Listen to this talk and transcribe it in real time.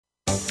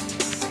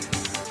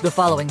The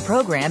following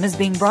program is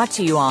being brought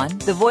to you on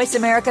the Voice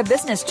America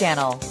Business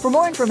Channel. For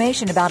more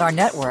information about our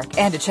network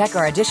and to check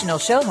our additional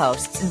show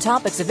hosts and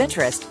topics of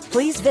interest,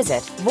 please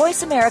visit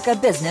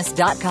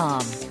voiceamericabusiness.com.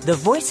 The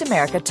Voice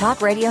America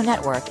Talk Radio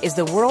Network is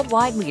the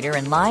worldwide leader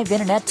in live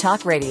Internet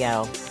talk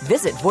radio.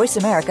 Visit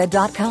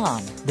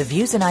voiceamerica.com. The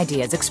views and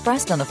ideas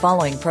expressed on the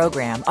following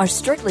program are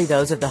strictly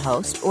those of the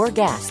host or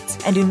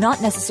guests and do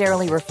not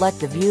necessarily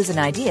reflect the views and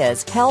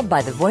ideas held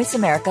by the Voice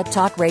America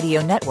Talk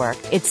Radio Network,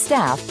 its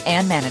staff,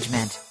 and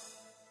management.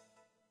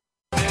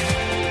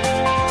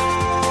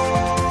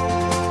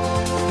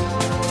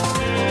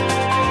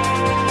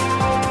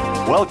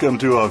 Welcome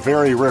to a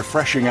very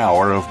refreshing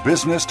hour of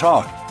business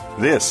talk.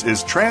 This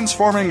is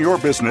Transforming Your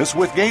Business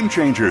with Game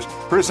Changers,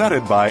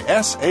 presented by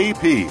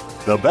SAP.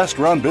 The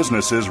best-run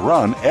businesses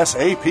run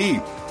SAP.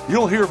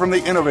 You'll hear from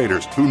the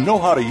innovators who know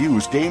how to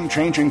use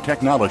game-changing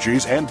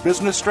technologies and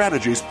business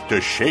strategies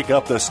to shake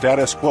up the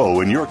status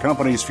quo in your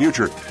company's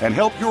future and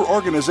help your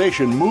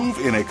organization move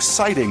in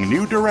exciting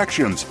new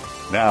directions.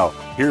 Now,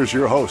 here's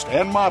your host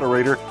and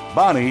moderator,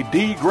 Bonnie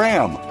D.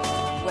 Graham.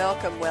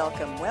 Welcome,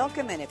 welcome,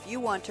 welcome. And if you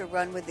want to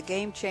run with the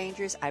Game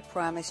Changers, I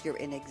promise you're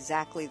in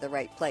exactly the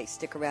right place.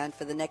 Stick around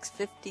for the next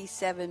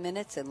 57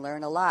 minutes and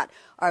learn a lot.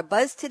 Our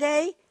buzz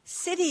today,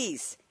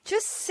 cities.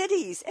 Just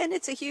cities. And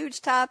it's a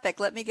huge topic.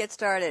 Let me get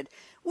started.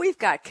 We've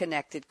got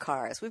connected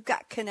cars. We've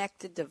got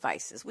connected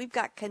devices. We've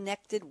got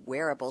connected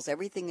wearables.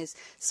 Everything is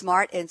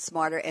smart and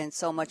smarter and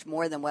so much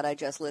more than what I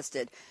just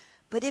listed.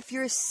 But if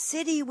your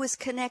city was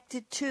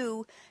connected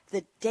too,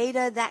 the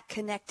data that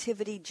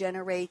connectivity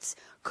generates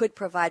could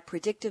provide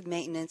predictive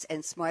maintenance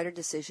and smarter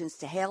decisions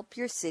to help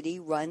your city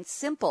run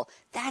simple.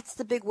 That's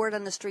the big word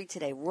on the street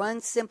today.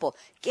 Run simple.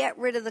 Get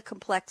rid of the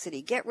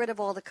complexity. Get rid of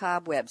all the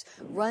cobwebs.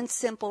 Run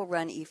simple,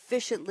 run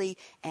efficiently,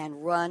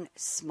 and run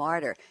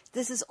smarter.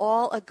 This is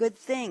all a good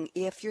thing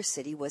if your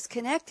city was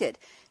connected.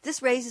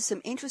 This raises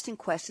some interesting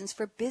questions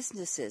for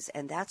businesses,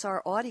 and that's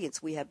our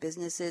audience. We have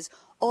businesses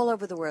all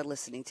over the world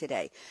listening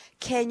today.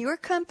 Can your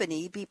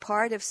company be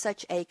part of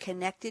such a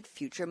connected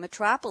future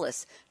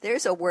metropolis?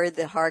 There's a word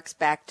that harks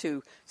back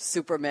to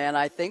Superman,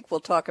 I think. We'll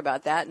talk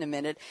about that in a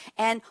minute.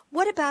 And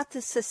what about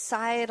the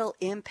societal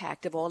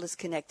impact of all this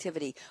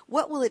connectivity?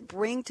 What will it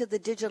bring to the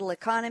digital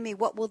economy?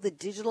 What will the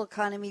digital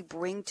economy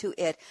bring to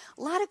it?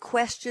 A lot of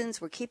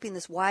questions. We're keeping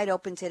this wide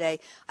open today.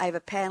 I have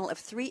a panel of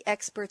 3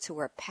 experts who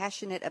are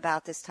passionate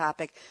about this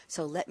topic,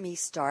 so let me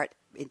start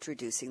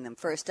introducing them.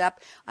 First up,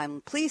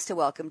 I'm pleased to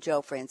welcome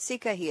Joe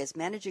Francica. He is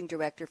Managing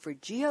Director for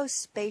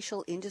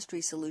Geospatial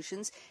Industry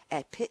Solutions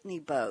at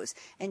Pitney Bowes.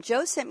 And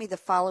Joe sent me the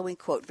following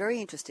quote.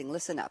 Very interesting.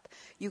 Listen up.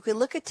 You can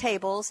look at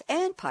tables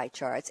and pie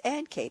charts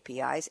and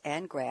KPIs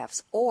and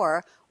graphs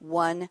or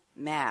one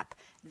map.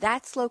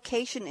 That's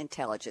location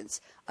intelligence,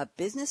 a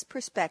business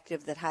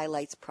perspective that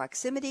highlights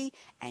proximity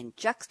and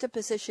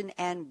juxtaposition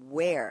and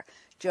where.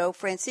 Joe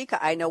Francica,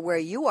 I know where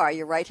you are.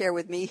 You're right here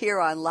with me here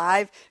on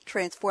Live,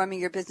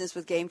 Transforming Your Business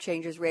with Game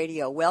Changers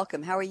Radio.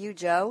 Welcome. How are you,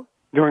 Joe?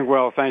 Doing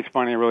well. Thanks,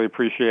 Bonnie. I really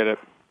appreciate it.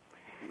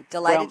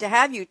 Delighted to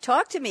have you.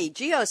 Talk to me.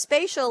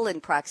 Geospatial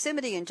and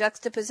proximity and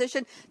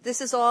juxtaposition.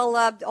 This is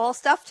all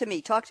stuff to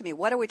me. Talk to me.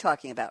 What are we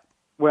talking about?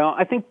 Well,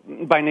 I think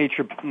by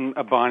nature,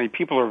 Bonnie,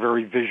 people are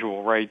very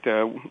visual, right?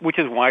 Which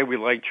is why we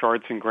like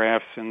charts and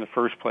graphs in the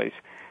first place.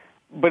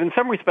 But in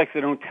some respects, they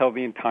don't tell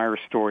the entire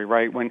story,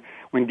 right? When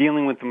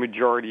dealing with the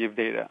majority of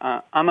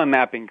data. I'm a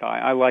mapping guy.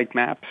 I like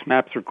maps.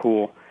 Maps are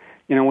cool.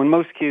 You know, when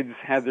most kids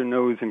had their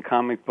nose in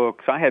comic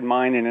books, I had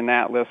mine in an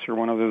atlas or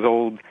one of those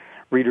old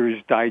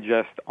Reader's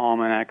Digest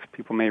almanacs.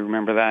 People may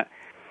remember that.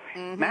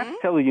 Mm-hmm. Maps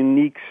tell a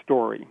unique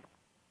story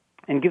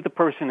and give the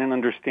person an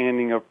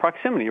understanding of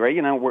proximity, right?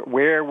 You know,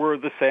 where were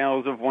the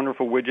sales of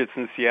wonderful widgets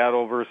in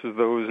Seattle versus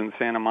those in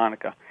Santa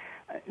Monica?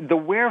 The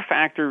where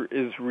factor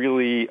is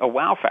really a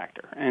wow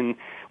factor. And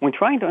when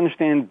trying to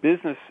understand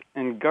business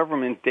and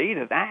government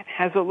data, that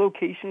has a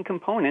location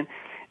component,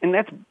 and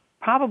that's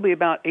probably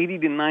about 80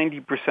 to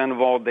 90% of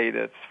all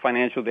data. It's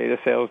financial data,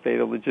 sales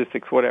data,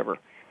 logistics, whatever.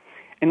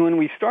 And when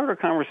we start our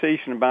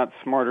conversation about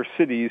smarter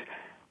cities,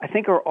 I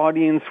think our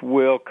audience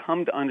will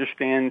come to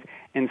understand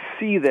and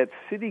see that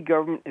city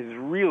government is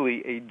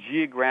really a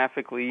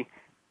geographically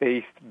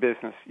based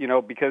business, you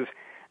know, because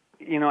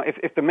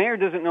if the mayor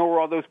doesn't know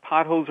where all those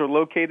potholes are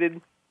located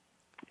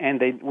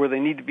and where they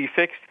need to be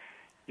fixed,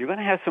 you're going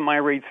to have some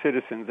irate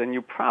citizens, and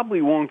you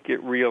probably won't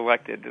get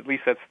reelected. At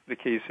least that's the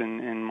case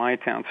in my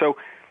town. So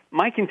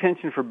my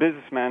contention for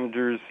business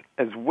managers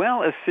as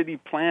well as city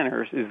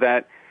planners is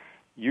that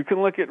you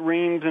can look at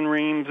reams and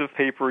reams of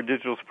paper or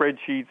digital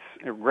spreadsheets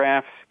or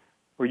graphs,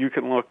 or you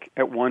can look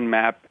at one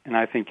map, and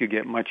I think you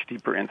get much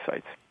deeper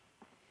insights.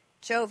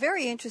 Joe,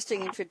 very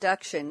interesting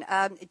introduction.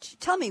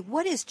 Tell me,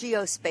 what is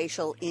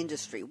geospatial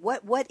industry?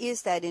 What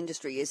is that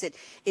industry? Is it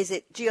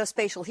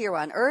geospatial here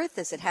on Earth?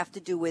 Does it have to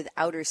do with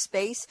outer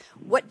space?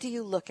 What do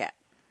you look at?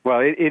 Well,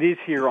 it is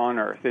here on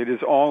Earth. It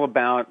is all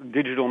about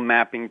digital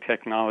mapping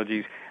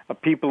technologies.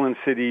 People in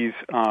cities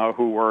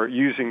who are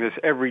using this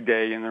every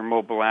day in their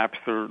mobile apps,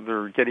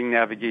 they're getting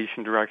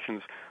navigation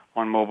directions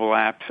on mobile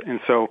apps,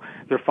 and so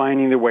they're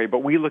finding their way.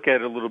 But we look at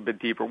it a little bit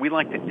deeper. We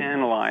like to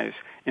analyze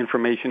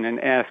information and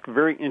ask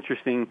very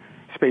interesting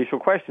spatial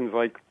questions,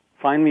 like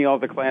find me all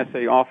the Class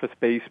A office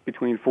space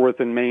between 4th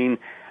and Main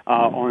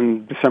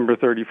on December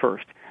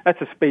 31st. That's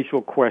a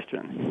spatial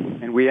question,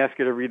 and we ask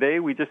it every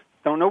day. We just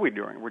don't know we're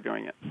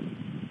doing it.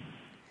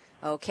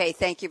 Okay,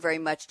 thank you very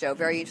much, Joe.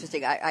 Very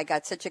interesting. I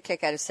got such a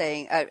kick out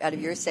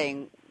of your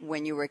saying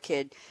when you were a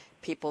kid,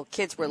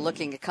 kids were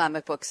looking at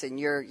comic books and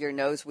your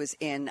nose was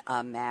in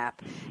a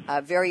map.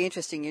 Very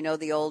interesting. You know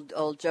the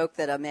old joke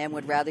that a man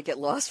would rather get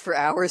lost for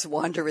hours,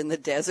 wander in the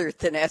desert,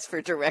 than ask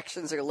for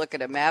directions or look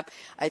at a map.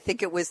 I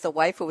think it was the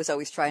wife who was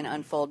always trying to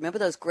unfold. Remember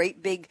those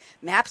great big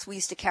maps we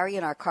used to carry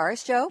in our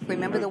cars, Joe?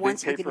 Remember the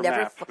ones we could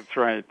never That's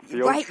right.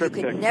 The old you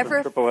could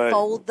never AAA.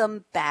 fold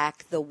them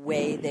back the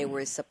way they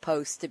were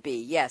supposed to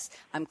be. Yes,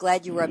 I'm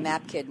glad you were a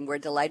map kid, and we're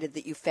delighted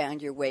that you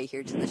found your way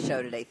here to the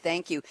show today.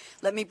 Thank you.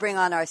 Let me bring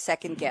on our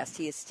second guest.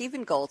 He is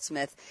Stephen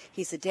Goldsmith.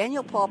 He's a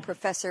Daniel Paul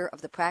Professor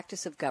of the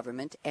Practice of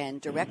Government and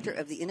Director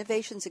of the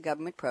Innovations in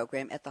Government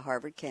program at the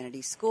Harvard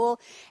Kennedy School.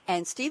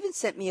 And Stephen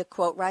sent me a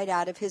quote right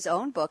out of his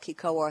own book he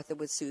co-authored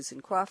with Susan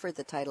Crawford.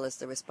 The title is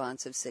The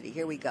Responsive City.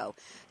 Here we go.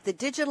 The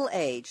digital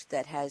age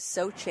that has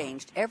so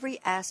changed every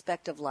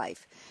aspect of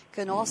life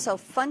can also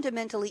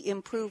fundamentally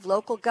improve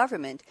local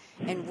government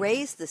and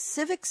raise the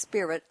civic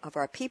spirit of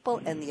our people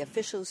and the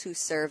officials who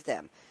serve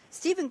them.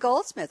 Stephen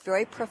Goldsmith,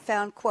 very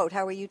profound quote.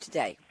 How are you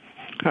today?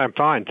 I'm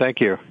fine, thank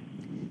you.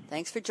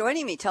 Thanks for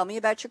joining me. Tell me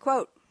about your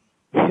quote.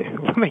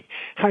 I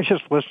was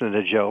just listening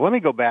to Joe. Let me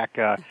go back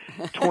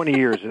 20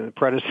 years,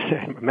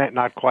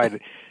 not quite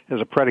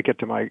as a predicate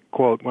to my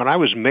quote. When I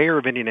was mayor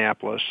of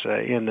Indianapolis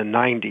in the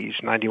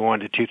 90s, 91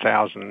 to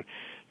 2000,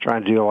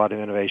 trying to do a lot of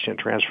innovation and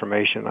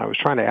transformation, I was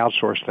trying to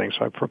outsource things.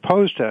 So I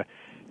proposed a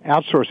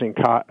outsourcing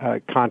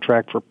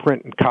contract for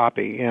print and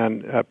copy,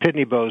 and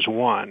Pitney Bowes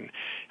won.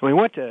 And we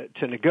went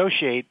to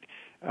negotiate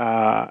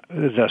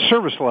the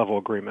service level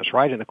agreements,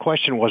 right? And the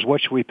question was,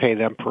 what should we pay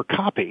them per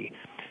copy?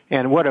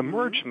 And what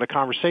emerged from the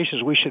conversation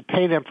is we should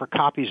pay them for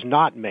copies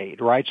not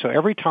made, right? So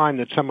every time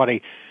that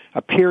somebody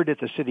appeared at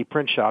the city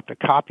print shop to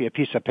copy a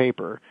piece of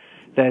paper,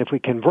 that if we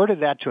converted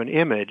that to an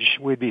image,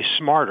 we'd be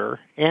smarter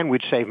and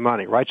we'd save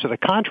money, right? So the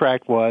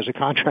contract was a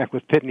contract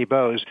with Pitney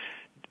Bowes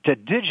to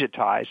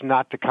digitize,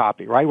 not to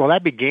copy, right? Well,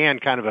 that began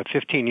kind of a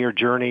 15-year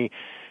journey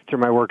through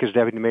my work as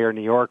deputy mayor in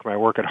New York, my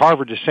work at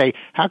Harvard, to say,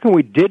 how can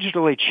we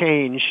digitally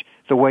change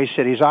the way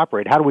cities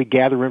operate? How do we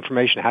gather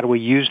information? How do we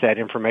use that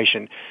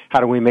information?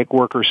 How do we make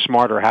workers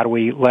smarter? How do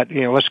we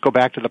let's go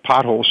back to the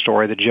pothole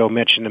story that Joe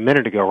mentioned a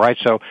minute ago, right?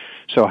 So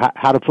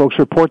how do folks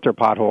report their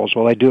potholes?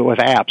 Well, they do it with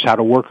apps. How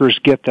do workers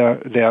get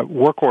the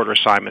work order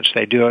assignments?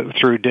 They do it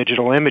through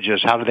digital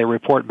images. How do they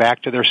report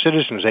back to their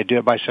citizens? They do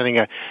it by sending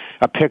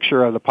a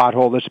picture of the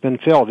pothole that's been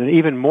filled. And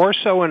even more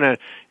so in an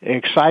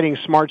exciting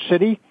smart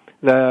city,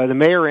 the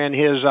mayor and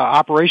his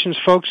operations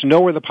folks know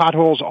where the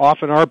potholes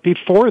often are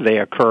before they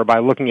occur by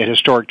looking at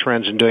historic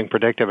trends and doing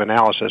predictive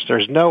analysis.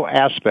 There's no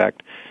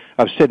aspect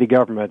of city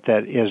government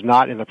that is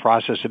not in the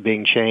process of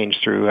being changed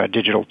through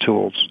digital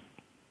tools.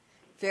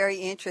 Very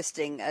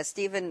interesting.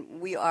 Stephen,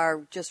 we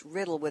are just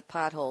riddled with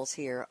potholes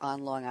here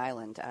on Long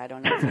Island. I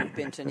don't know if you've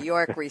been to New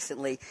York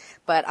recently,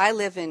 but I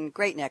live in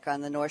Great Neck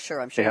on the North Shore.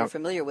 I'm sure you're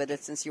familiar with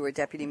it since you were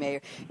deputy mayor.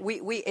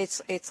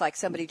 It's like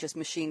somebody just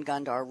machine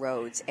gunned our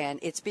roads, and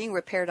it's being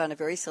repaired on a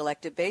very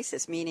selective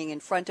basis, meaning in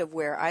front of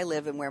where I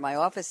live and where my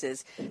office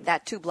is,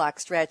 that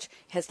 2-block stretch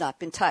has not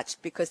been touched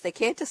because they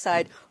can't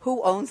decide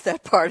who owns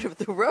that part of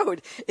the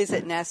road. Is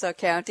it Nassau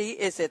County?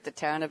 Is it the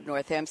town of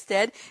North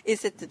Hempstead?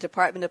 Is it the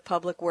Department of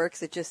Public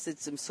Works that just did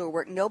some sewer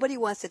work? Nobody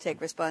wants to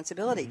take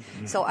responsibility.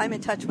 So I'm in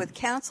touch with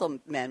council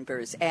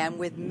members and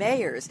with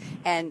mayors,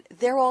 and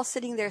they're all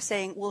sitting there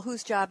saying, well,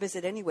 whose job is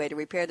it anyway to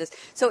repair this?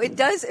 So it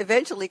does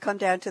eventually come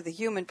down to the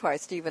human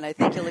part, Stephen. I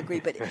think you'll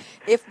agree. But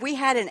if we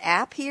had an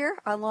app here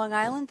on Long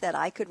Island that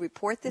I could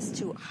report this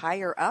to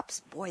higher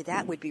ups, boy,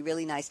 that would be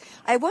really nice.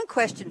 I have one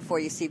question for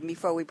you, Stephen,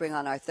 before we bring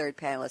on our third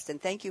panelist,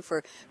 and thank you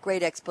for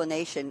great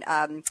explanation.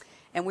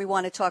 And we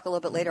want to talk a little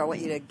bit later. I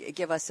want you to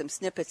give us some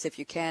snippets, if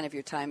you can, of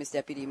your time as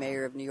Deputy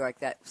Mayor of New York.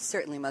 That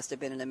certainly must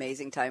have been an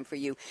amazing time for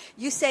you.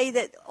 You say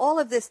that all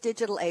of this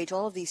digital age,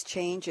 all of these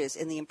changes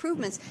and the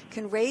improvements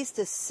can raise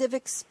the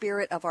civic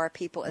spirit of our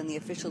people and the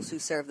officials who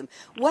serve them.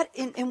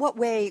 In what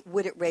way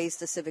would it raise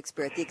the civic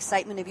spirit? The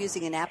excitement of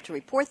using an app to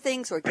report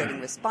things or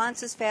getting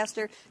responses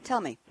faster?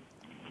 Tell me.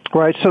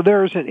 Right, so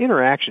there's an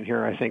interaction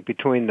here, I think,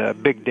 between the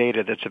big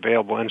data that's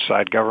available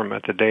inside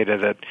government, the data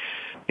that,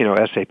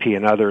 SAP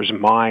and others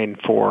mine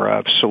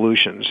for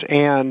solutions,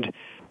 and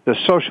the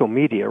social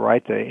media,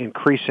 right, the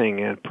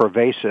increasing and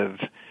pervasive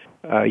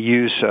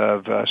use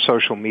of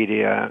social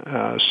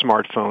media,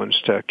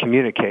 smartphones to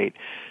communicate.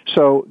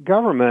 So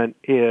government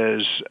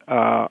is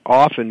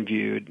often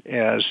viewed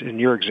as, in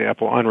your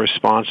example,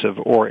 unresponsive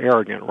or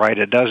arrogant, right?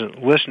 It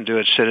doesn't listen to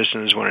its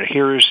citizens. When it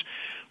hears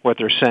what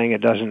they're saying,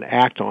 it doesn't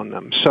act on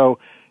them. So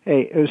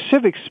a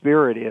civic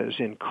spirit is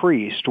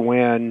increased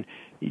when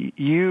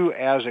you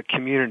as a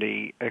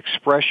community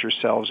express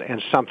yourselves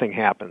and something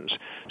happens.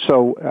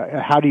 So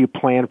how do you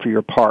plan for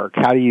your park?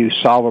 How do you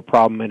solve a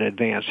problem in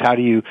advance? How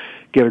do you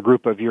get a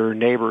group of your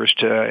neighbors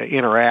to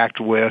interact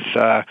with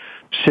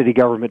city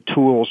government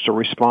tools to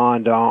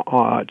respond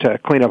to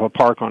clean up a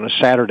park on a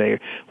Saturday?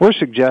 We're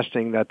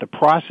suggesting that the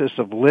process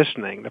of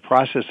listening, the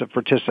process of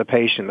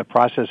participation, the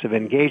process of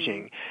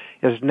engaging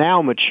is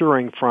now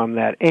maturing from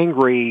that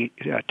angry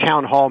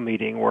town hall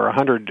meeting where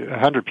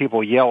 100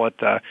 people yell at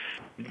the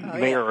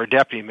mayor or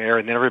deputy mayor,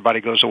 and then everybody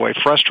goes away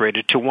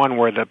frustrated, to one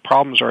where the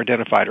problems are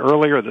identified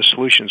earlier, the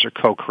solutions are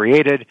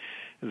co-created,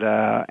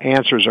 the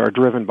answers are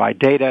driven by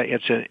data.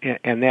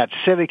 And that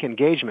civic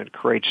engagement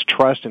creates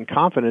trust and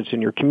confidence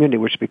in your community,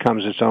 which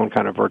becomes its own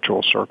kind of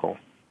virtual circle.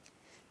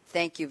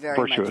 Thank you very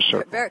Virtuous much.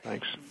 Circle.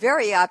 Thanks.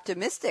 Very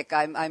optimistic.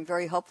 I'm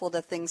very hopeful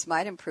that things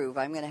might improve.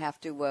 I'm going to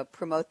have to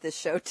promote this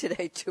show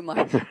today to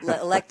my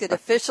elected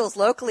officials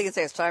locally and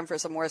say it's time for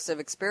some more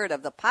civic spirit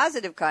of the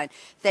positive kind.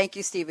 Thank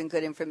you, Stephen.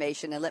 Good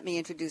information. And let me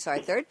introduce our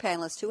third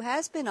panelist who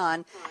has been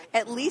on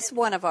at least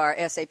one of our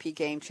SAP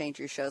Game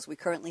Changer shows. We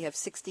currently have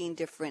 16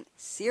 different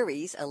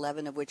series,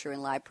 11 of which are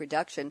in live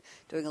production.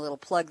 Doing a little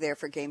plug there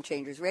for Game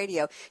Changers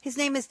Radio. His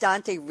name is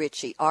Dante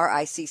Ricci,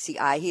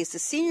 R-I-C-C-I. He is the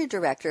Senior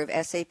Director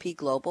of SAP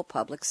Global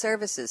Public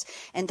Services.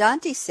 And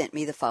Dante sent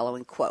me the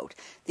following quote: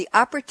 "The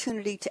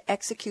opportunity to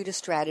execute a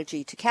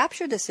strategy to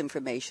capture this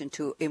information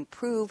to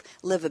improve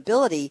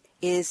livability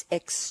is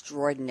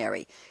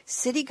extraordinary.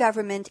 City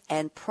government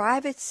and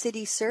private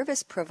city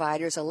service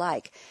providers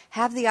alike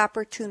have the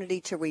opportunity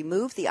to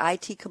remove the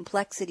IT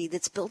complexity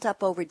that's built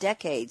up over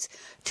decades,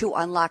 to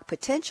unlock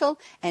potential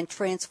and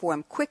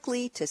transform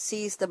quickly to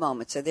seize the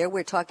moment." So there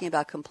we're talking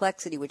about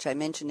complexity, which I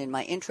mentioned in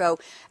my intro.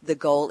 The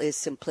goal is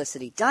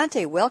simplicity.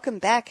 Dante, welcome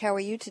back. How are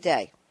you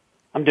today?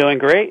 I'm doing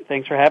great.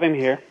 Thanks for having me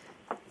here.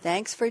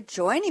 Thanks for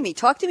joining me.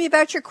 Talk to me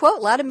about your quote.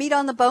 A lot of meat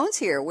on the bones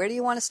here. Where do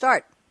you want to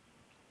start?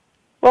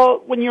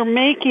 Well, when you're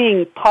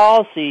making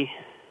policy,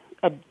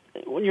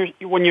 when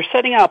you're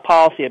setting out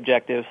policy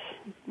objectives,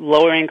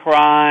 lowering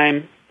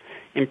crime,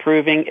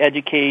 improving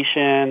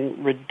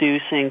education,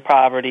 reducing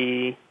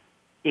poverty,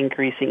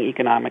 increasing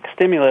economic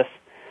stimulus,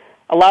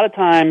 a lot of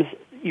times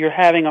you're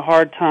having a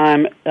hard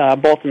time,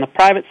 both in the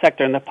private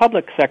sector and the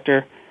public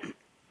sector,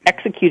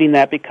 executing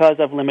that because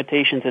of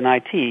limitations in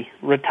IT.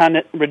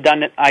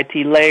 Redundant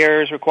IT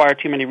layers require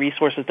too many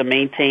resources to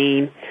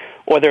maintain,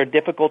 or they're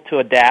difficult to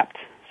adapt.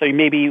 So you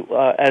maybe,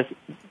 as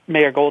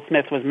Mayor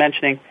Goldsmith was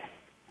mentioning,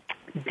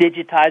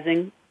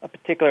 digitizing a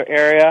particular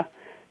area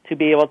to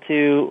be able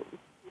to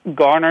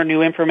garner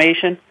new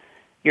information.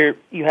 You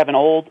have an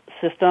old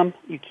system.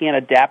 You can't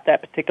adapt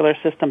that particular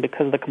system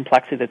because of the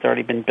complexity that's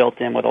already been built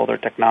in with older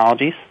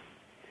technologies.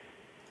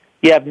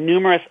 You have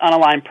numerous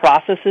unaligned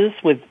processes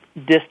with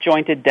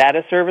disjointed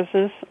data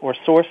services or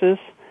sources.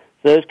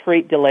 Those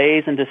create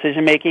delays in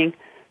decision-making.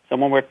 So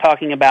when we're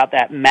talking about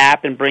that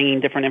map and bringing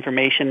different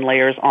information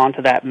layers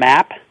onto that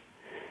map,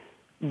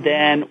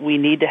 then we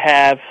need to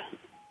have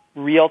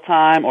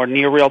real-time or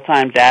near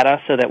real-time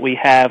data so that we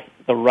have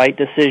the right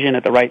decision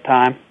at the right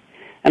time.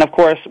 And, of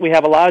course, we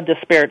have a lot of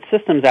disparate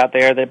systems out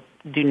there that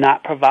do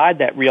not provide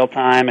that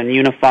real-time and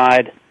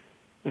unified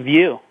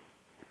view,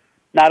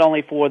 not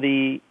only for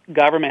the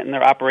government and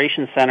their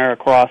operations center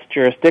across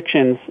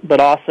jurisdictions, but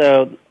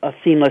also a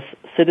seamless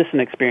citizen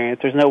experience.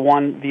 There's no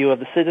one view of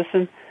the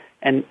citizen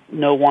and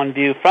no one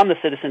view from the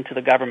citizen to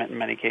the government in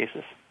many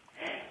cases.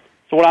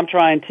 So what I'm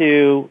trying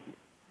to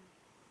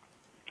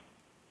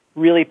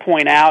really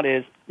point out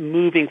is,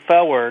 moving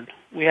forward,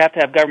 we have to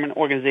have government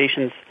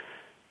organizations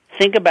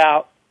think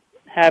about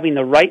having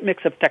the right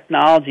mix of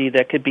technology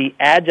that could be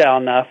agile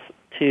enough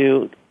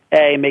to,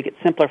 A, make it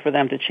simpler for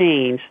them to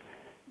change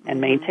and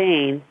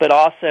maintain, but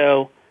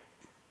also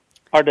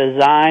are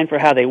designed for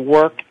how they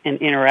work and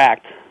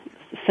interact,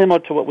 similar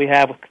to what we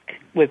have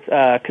with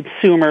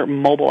consumer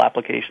mobile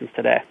applications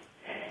today.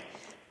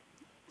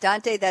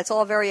 Dante, that's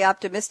all very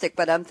optimistic,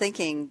 but I'm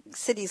thinking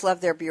cities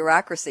love their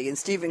bureaucracy, and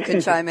Stephen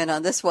can chime in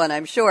on this one,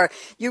 I'm sure.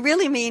 You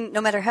really mean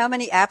no matter how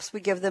many apps we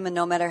give them and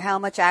no matter how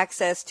much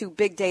access to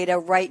big data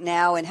right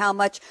now and how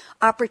much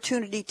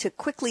opportunity to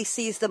quickly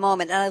seize the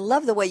moment, and I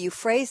love the way you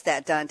phrased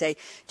that, Dante,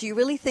 do you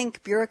really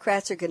think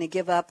bureaucrats are going to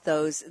give up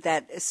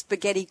that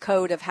spaghetti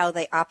code of how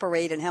they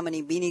operate and how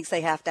many meetings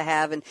they have to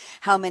have and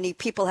how many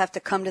people have to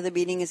come to the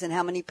meetings and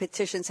how many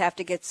petitions have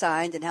to get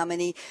signed and how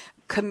many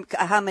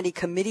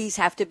committees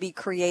have to be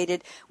created?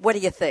 What do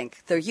you think?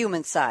 The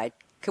human side.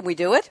 Can we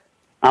do it?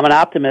 I'm an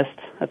optimist.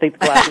 I think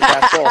the glass is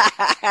half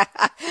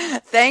full.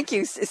 Thank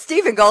you.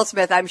 Stephen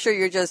Goldsmith, I'm sure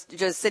you're just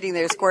sitting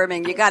there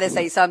squirming. You got to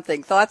say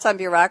something. Thoughts on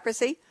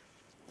bureaucracy?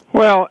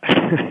 Well,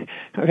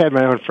 I've had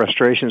my own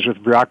frustrations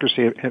with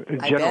bureaucracy.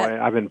 Generally,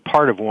 I've been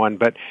part of one,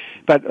 but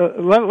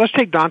let's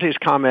take Dante's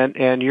comment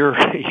and your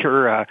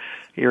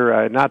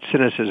not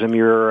cynicism,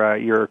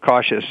 your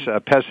cautious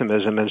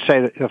pessimism, and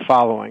say the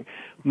following: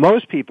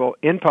 most people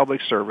in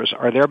public service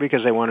are there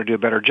because they want to do a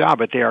better job,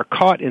 but they are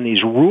caught in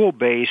these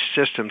rule-based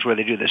systems where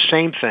they do the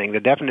same thing. The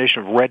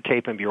definition of red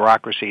tape and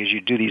bureaucracy is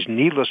you do these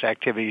needless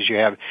activities, you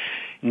have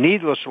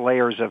needless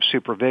layers of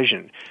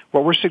supervision.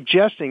 What we're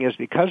suggesting is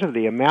because of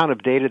the amount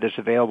of data that's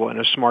available in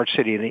a smart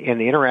city and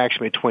the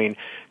interaction between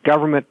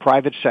government,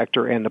 private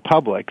sector, and the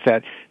public,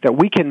 that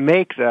we can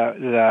make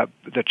the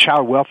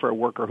child welfare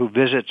worker who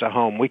visits a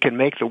home, we can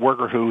make the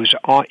worker who's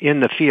in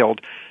the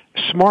field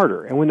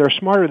smarter. And when they're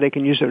smarter, they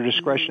can use their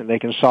discretion. They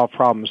can solve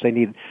problems. They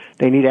need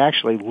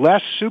actually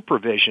less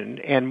supervision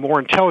and more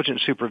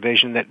intelligent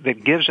supervision that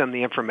gives them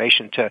the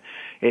information to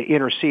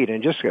intercede.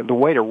 And just the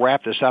way to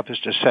wrap this up is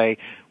to say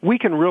we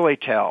can really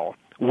tell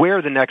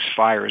where the next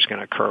fire is going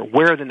to occur,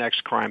 where the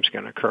next crime is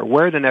going to occur,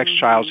 where the next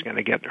child's going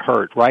to get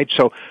hurt, right?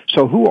 So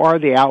who are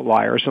the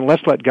outliers? And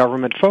let's let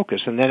government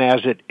focus. And then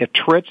as it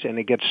trits and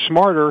it gets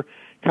smarter,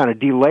 kind of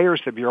delayers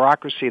the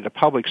bureaucracy, the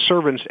public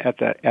servants at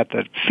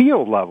the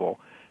field level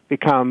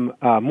become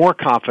more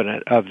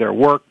confident of their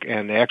work,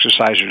 and they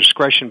exercise their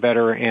discretion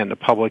better, and the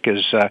public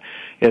has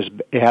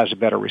a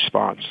better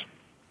response.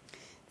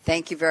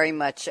 Thank you very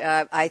much.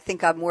 I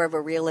think I'm more of a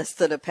realist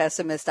than a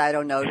pessimist. I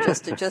don't know.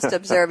 Just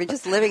observing,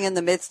 just living in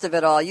the midst of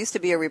it all. I used to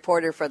be a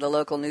reporter for the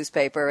local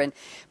newspaper, and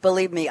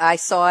believe me, I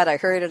saw it, I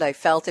heard it, I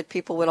felt it.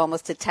 People would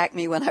almost attack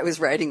me when I was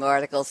writing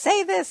articles.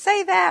 Say this,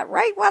 say that,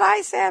 write what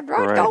I said,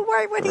 right. Don't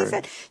worry what he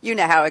said. You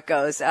know how it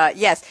goes.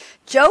 Yes.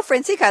 Joe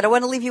Francica, I don't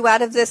want to leave you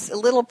out of this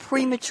little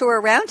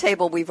premature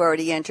roundtable we've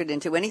already entered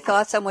into. Any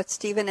thoughts on what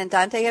Stephen and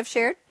Dante have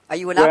shared? Are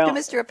you an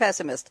optimist or a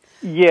pessimist?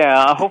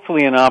 Yeah,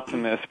 hopefully an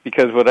optimist,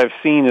 because what I've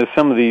seen is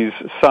some of these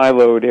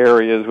siloed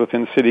areas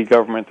within city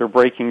government, they're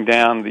breaking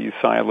down these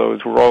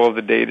silos where all of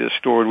the data is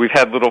stored. We've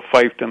had little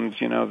fiefdoms,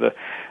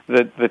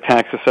 the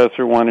tax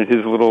assessor wanted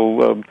his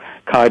little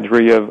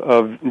cadre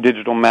of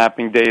digital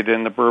mapping data,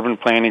 and the urban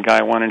planning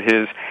guy wanted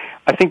his.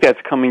 I think that's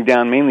coming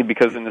down mainly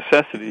because of the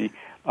necessity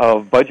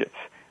of budgets.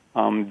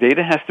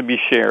 Data has to be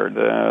shared.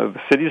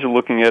 The cities are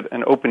looking at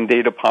an open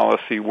data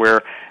policy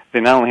where they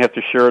not only have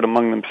to share it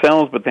among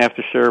themselves, but they have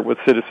to share it with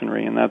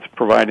citizenry, and that's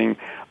providing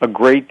a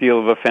great deal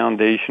of a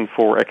foundation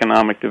for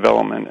economic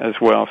development as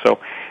well. So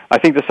I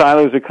think the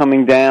silos are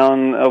coming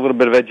down. A little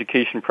bit of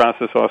education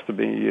process has to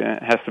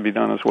be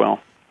done as well.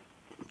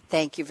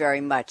 Thank you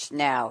very much.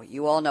 Now,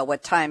 you all know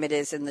what time it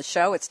is in the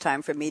show. It's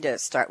time for me to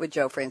start with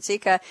Joe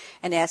Francica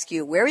and ask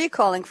you, where are you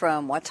calling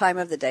from? What time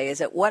of the day is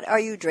it? What are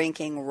you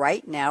drinking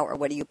right now, or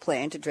what do you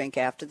plan to drink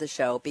after the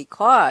show?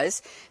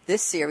 Because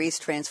this series,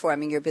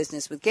 Transforming Your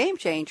Business with Game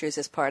Changers,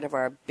 is part of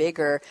our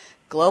bigger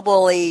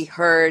globally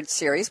heard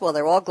series. Well,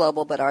 they're all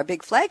global, but our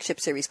big flagship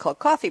series called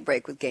Coffee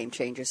Break with Game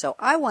Changers. So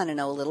I want to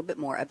know a little bit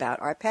more about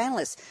our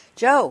panelists.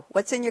 Joe,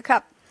 what's in your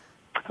cup?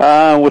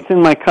 What's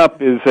in my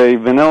cup is a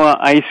vanilla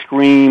ice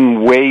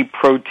cream whey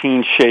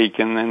protein shake,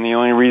 and then the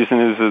only reason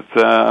is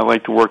that I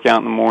like to work out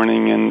in the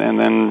morning and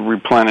then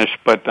replenish.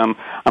 But I'm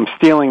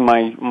stealing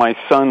my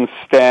son's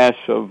stash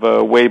of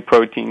whey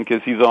protein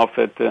because he's off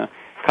at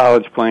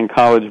college playing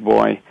college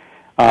boy.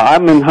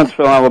 I'm in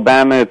Huntsville,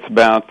 Alabama. It's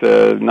about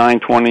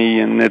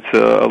 9:20, and it's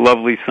a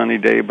lovely sunny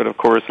day. But of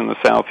course, in the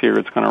south here,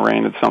 it's going to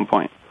rain at some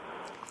point.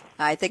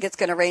 I think it's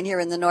going to rain here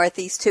in the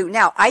Northeast, too.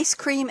 Now, ice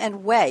cream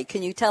and whey.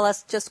 Can you tell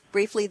us just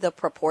briefly the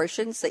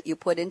proportions that you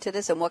put into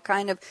this, and what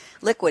kind of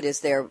liquid is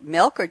there?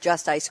 Milk or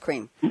just ice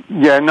cream?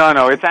 Yeah,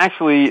 no. It's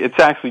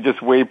actually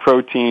just whey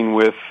protein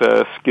with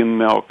skim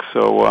milk.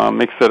 So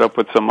mix it up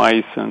with some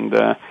ice, and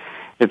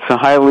it's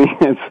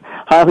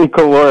highly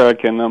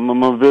caloric, and I'm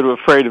a bit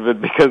afraid of it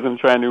because I'm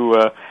trying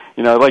to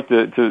I like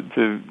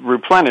to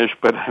replenish,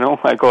 but I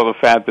don't like all the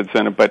fat that's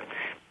in it. But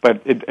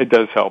it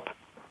does help.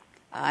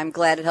 I'm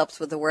glad it helps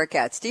with the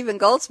workout. Stephen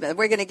Goldsmith,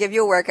 we're going to give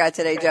you a workout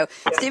today, Joe.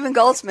 Stephen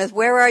Goldsmith,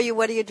 where are you?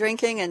 What are you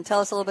drinking? And tell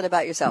us a little bit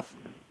about yourself.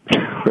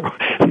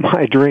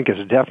 My drink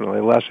is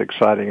definitely less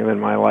exciting. I'm in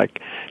my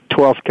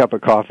 12th cup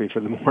of coffee for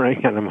the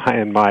morning, and I'm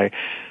in my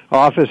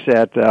office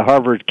at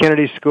Harvard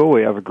Kennedy School.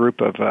 We have a group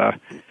of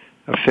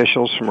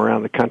officials from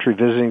around the country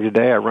visiting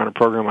today. I run a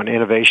program on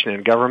innovation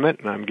in government,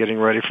 and I'm getting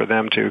ready for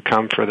them to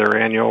come for their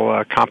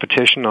annual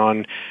competition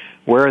on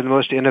where are the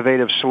most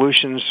innovative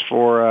solutions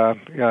for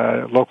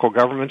local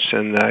governments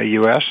in the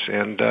U.S.,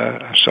 and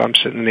so I'm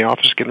sitting in the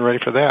office getting ready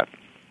for that.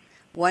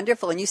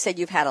 Wonderful. And you said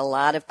you've had a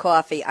lot of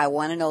coffee. I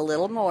want to know a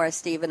little more,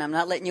 Stephen. I'm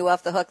not letting you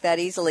off the hook that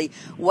easily.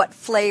 What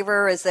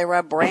flavor? Is there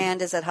a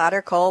brand? Is it hot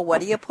or cold? What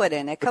do you put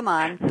in it? Come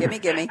on. Gimme.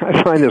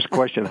 I find this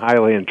question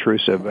highly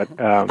intrusive, but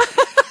I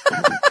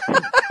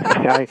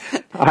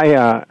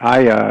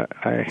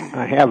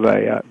have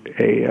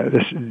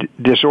this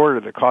disorder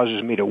that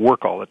causes me to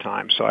work all the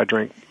time, so I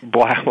drink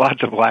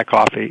lots of black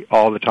coffee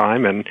all the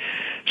time, and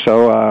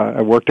so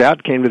I worked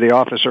out, came to the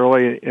office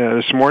early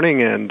this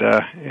morning, and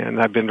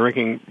I've been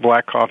drinking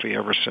black coffee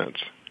ever since.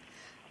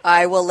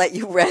 I will let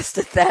you rest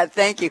at that.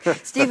 Thank you.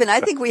 Stephen,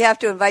 I think we have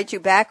to invite you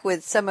back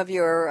with some of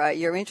your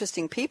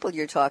interesting people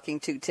you're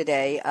talking to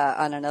today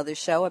on another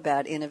show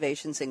about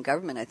innovations in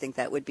government. I think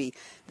that would be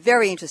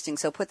very interesting.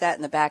 So put that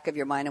in the back of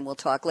your mind and we'll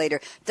talk later.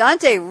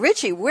 Dante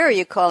Ritchie, where are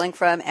you calling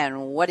from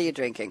and what are you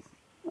drinking?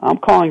 I'm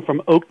calling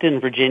from Oakton,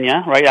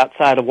 Virginia, right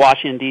outside of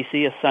Washington,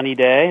 D.C., a sunny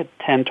day at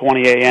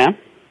 10:20 a.m.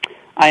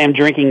 I am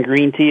drinking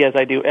green tea as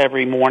I do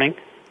every morning.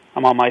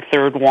 I'm on my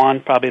third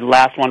one, probably the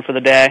last one for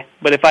the day.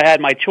 But if I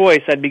had my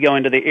choice, I'd be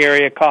going to the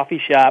area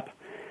coffee shop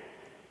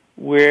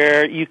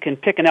where you can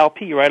pick an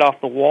LP right off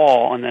the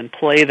wall and then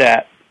play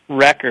that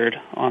record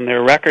on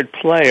their record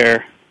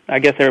player. I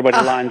guess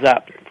everybody lines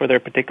up for their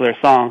particular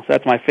song. So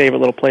that's my favorite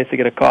little place to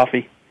get a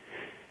coffee.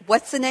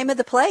 What's the name of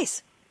the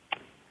place?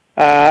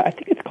 I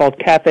think it's called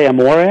Cafe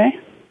Amore.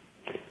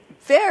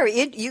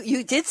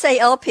 You did say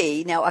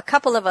LP. Now, a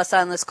couple of us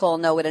on this call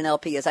know what an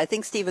LP is. I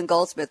think Stephen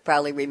Goldsmith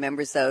probably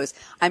remembers those.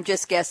 I'm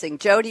just guessing.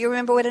 Joe, do you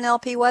remember what an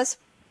LP was?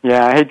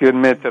 Yeah, I hate to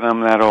admit that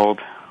I'm that old.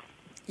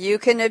 You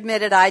can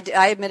admit it.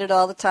 I admit it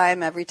all the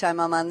time, every time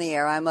I'm on the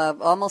air. I'm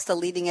almost a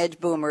leading-edge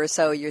boomer,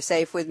 so you're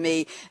safe with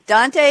me.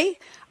 Dante,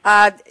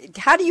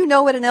 how do you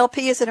know what an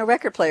LP is in a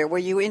record player? Were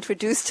you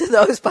introduced to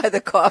those by the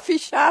coffee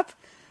shop?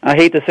 I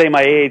hate to say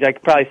my age. I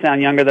could probably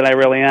sound younger than I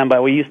really am,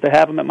 but we used to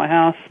have them at my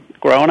house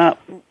growing up.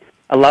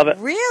 I love it.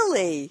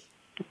 Really?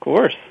 Of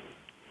course.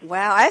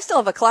 Wow, I still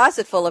have a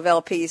closet full of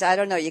LPs. I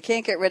don't know. You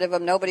can't get rid of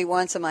them. Nobody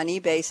wants them on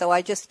eBay, so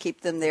I just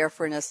keep them there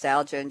for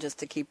nostalgia and just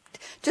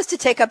to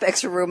take up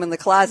extra room in the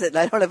closet. And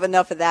I don't have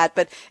enough of that,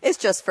 but it's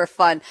just for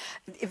fun.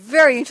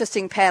 Very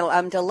interesting panel.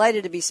 I'm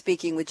delighted to be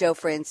speaking with Joe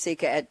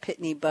Francica at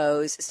Pitney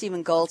Bowes,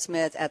 Stephen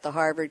Goldsmith at the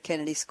Harvard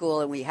Kennedy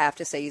School, and we have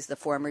to say he's the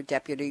former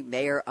deputy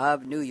mayor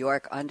of New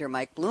York under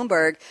Mike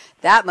Bloomberg.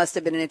 That must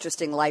have been an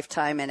interesting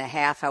lifetime and a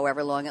half,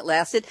 however long it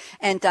lasted.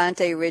 And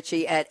Dante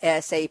Ritchie at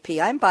SAP.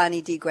 I'm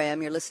Bonnie D.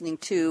 Graham. You're listening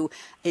to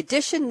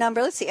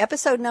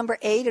episode number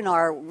 8 in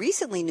our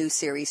recently new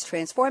series,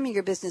 Transforming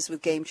Your Business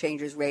with Game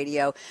Changers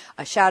Radio.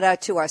 A shout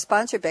out to our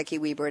sponsor, Becky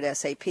Weber at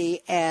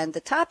SAP. And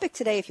the topic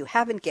today, if you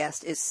haven't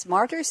guessed, is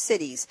Smarter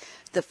Cities,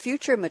 the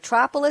Future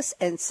Metropolis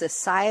and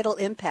Societal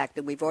Impact.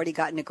 And we've already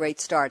gotten a great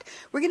start.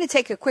 We're going to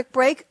take a quick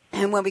break.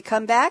 And when we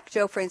come back,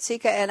 Joe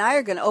Francica and I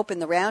are going to open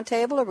the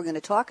roundtable, and we're going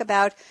to talk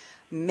about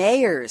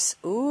mayors.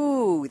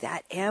 Ooh,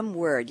 that M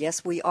word.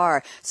 Yes, we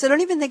are. So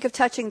don't even think of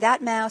touching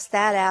that mouse,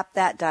 that app,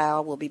 that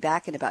dial. We'll be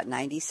back in about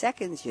 90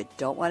 seconds. You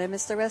don't want to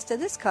miss the rest of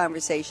this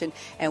conversation.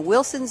 And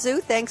Wilson Zoo,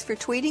 thanks for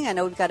tweeting. I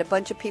know we've got a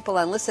bunch of people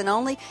on Listen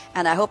Only,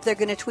 and I hope they're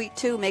going to tweet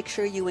too. Make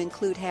sure you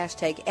include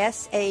hashtag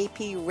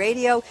SAP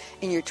Radio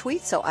in your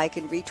tweet so I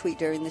can retweet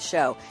during the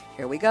show.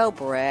 Here we go.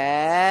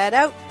 Brad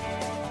out.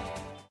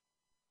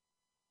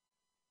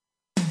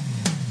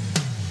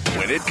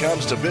 When it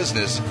comes to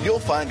business, you'll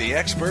find the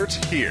experts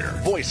here.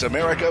 Voice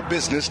America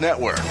Business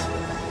Network.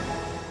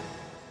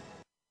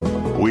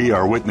 We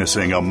are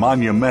witnessing a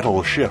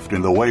monumental shift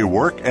in the way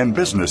work and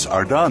business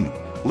are done.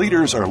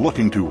 Leaders are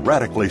looking to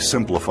radically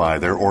simplify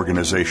their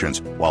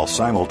organizations while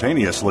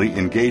simultaneously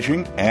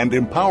engaging and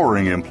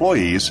empowering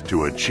employees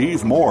to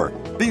achieve more.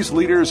 These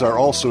leaders are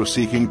also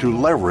seeking to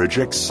leverage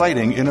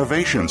exciting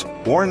innovations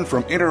born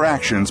from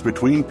interactions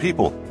between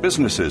people,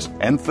 businesses,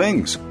 and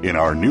things in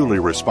our newly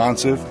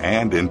responsive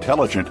and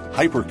intelligent,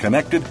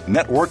 hyper-connected,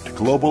 networked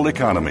global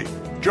economy.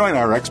 Join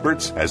our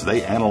experts as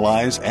they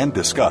analyze and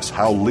discuss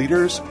how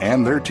leaders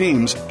and their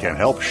teams can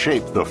help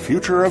shape the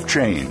future of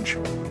change.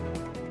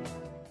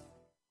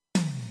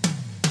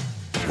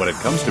 When it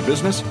comes to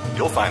business,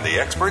 you'll find the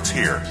experts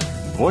here.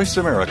 Voice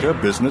America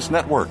Business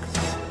Network.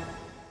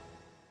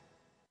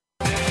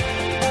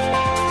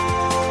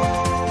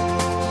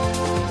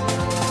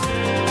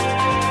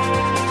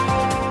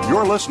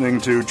 You're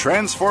listening to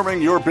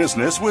Transforming Your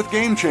Business with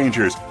Game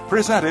Changers,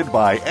 presented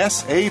by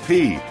SAP.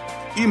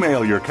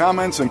 Email your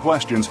comments and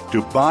questions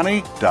to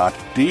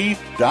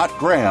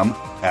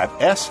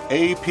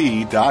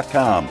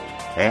bonnie.d.graham@sap.com.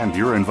 And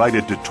you're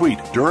invited to tweet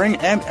during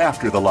and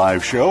after the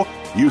live show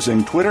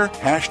using Twitter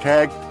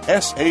hashtag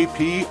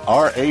SAPRADIO.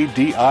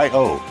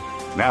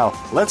 Now,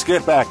 let's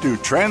get back to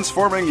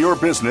Transforming Your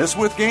Business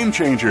with Game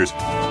Changers.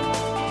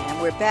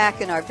 We're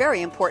back in our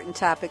very important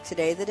topic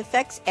today that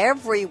affects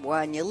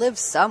everyone. You live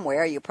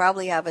somewhere. You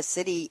probably have a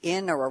city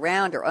in or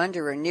around or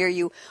under or near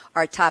you.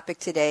 Our topic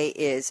today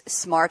is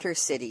Smarter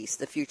Cities,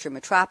 the Future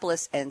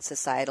Metropolis and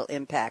Societal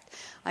Impact.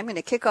 I'm going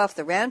to kick off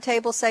the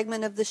roundtable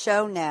segment of the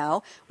show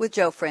now with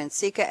Joe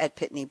Francica at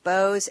Pitney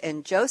Bowes.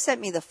 And Joe sent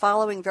me the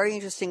following very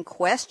interesting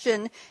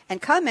question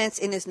and comments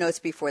in his notes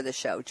before the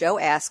show. Joe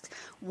asks,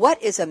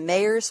 what is a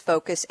mayor's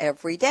focus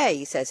every day?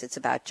 He says it's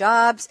about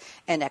jobs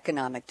and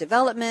economic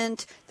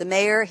development. The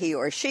mayor, he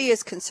or she,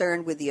 is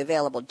concerned with the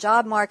available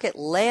job market,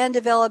 land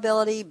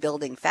availability,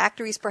 building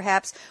factories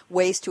perhaps,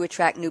 ways to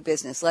attract new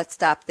business. Let's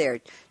stop there.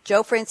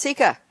 Joe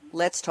Francica,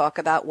 let's talk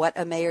about what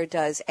a mayor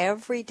does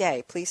every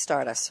day. Please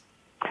start us.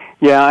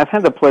 Yeah, I've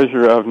had the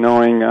pleasure of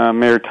knowing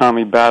Mayor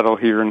Tommy Battle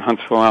here in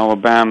Huntsville,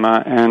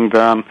 Alabama, and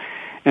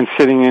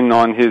sitting in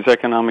on his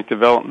Economic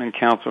Development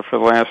Council for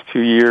the last 2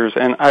 years.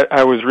 And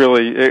I was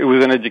really, it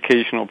was an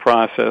educational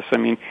process. I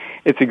mean,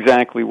 it's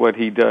exactly what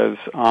he does.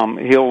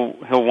 He'll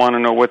want to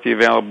know what the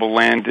available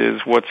land is,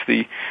 what's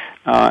the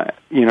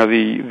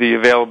the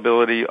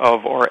availability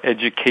of our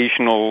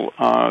educational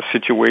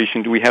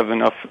situation. Do we have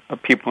enough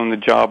people in the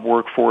job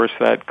workforce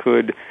that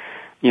could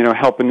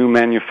help a new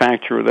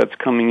manufacturer that's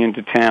coming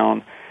into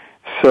town.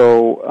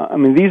 So,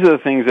 these are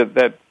the things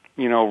that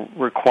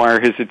require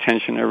his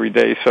attention every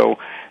day. So,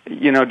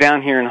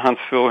 down here in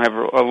Huntsville, we have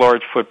a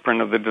large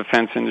footprint of the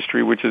defense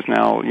industry, which is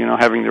now,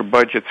 having their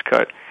budgets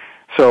cut.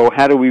 So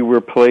how do we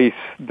replace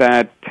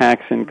that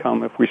tax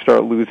income if we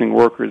start losing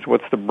workers?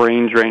 What's the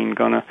brain drain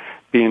going to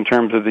be in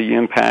terms of the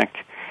impact?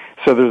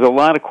 So there's a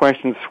lot of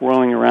questions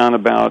swirling around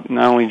about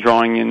not only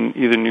drawing in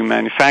either new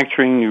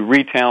manufacturing, new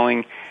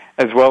retailing,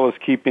 as well as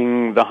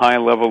keeping the high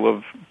level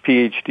of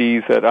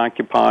PhDs that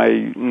occupy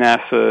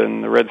NASA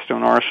and the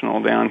Redstone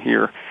Arsenal down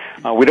here.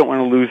 We don't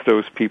want to lose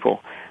those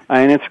people.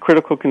 And it's a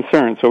critical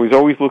concern. So he's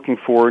always looking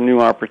for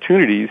new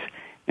opportunities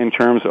in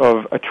terms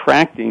of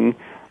attracting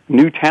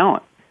new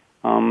talent.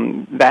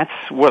 That's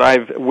what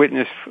I've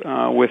witnessed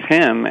with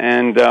him,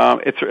 and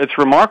it's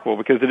remarkable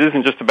because it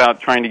isn't just about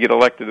trying to get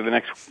elected the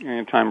next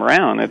time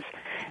around.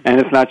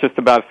 It's not just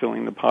about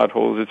filling the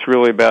potholes. It's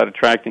really about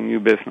attracting new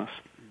business.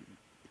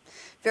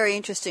 Very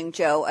interesting,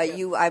 Joe.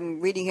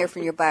 I'm reading here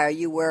from your bio.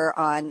 You were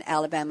on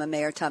Alabama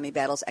Mayor Tommy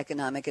Battle's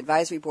Economic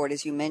Advisory Board,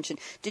 as you mentioned.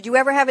 Did you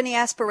ever have any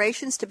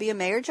aspirations to be a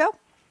mayor, Joe?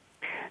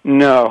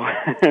 No,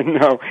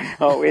 no.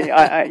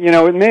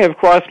 It may have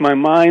crossed my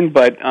mind,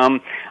 but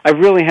I've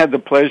really had the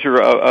pleasure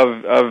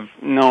of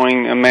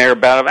knowing Mayor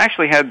Battle. I've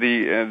actually had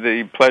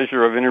the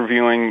pleasure of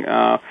interviewing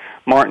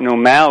Martin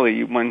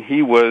O'Malley when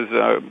he was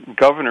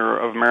governor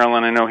of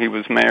Maryland. I know he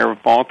was mayor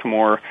of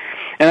Baltimore.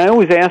 And I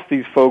always ask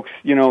these folks,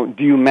 do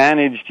you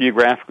manage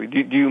geographically?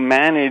 Do you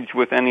manage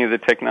with any of the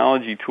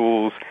technology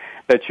tools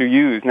that you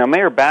use? Now,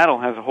 Mayor Battle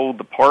has a whole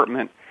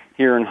department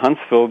here in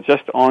Huntsville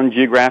just on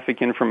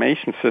geographic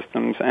information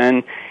systems,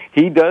 and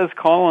he does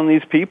call on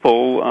these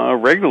people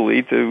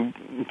regularly to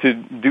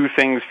do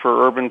things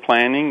for urban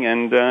planning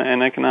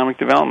and economic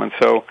development.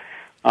 So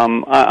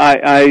I'm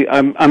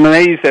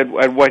amazed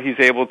at what he's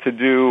able to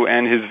do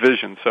and his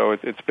vision. So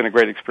it's been a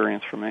great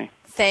experience for me.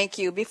 Thank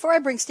you. Before I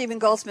bring Stephen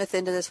Goldsmith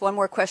into this, one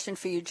more question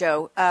for you,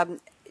 Joe.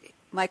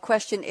 My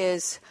question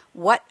is,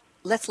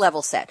 let's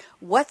level set.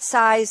 What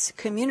size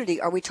community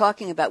are we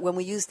talking about when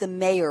we use the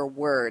mayor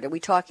word? Are we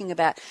talking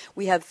about,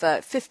 we have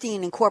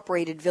 15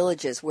 incorporated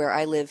villages where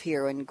I live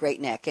here in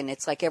Great Neck, and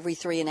it's like every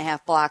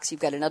 3.5 blocks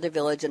you've got another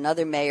village,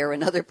 another mayor,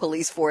 another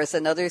police force,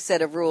 another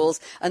set of rules,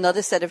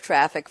 another set of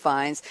traffic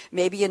fines,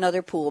 maybe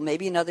another pool,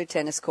 maybe another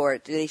tennis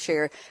court. They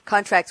share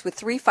contracts with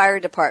 3 fire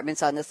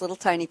departments on this little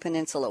tiny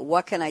peninsula.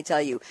 What can I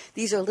tell you?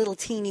 These are little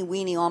teeny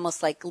weeny,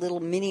 almost like little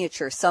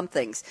miniature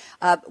somethings.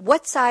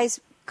 What size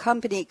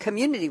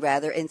community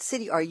and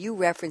city are you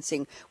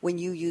referencing when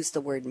you use the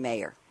word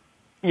mayor?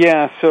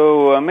 Yeah,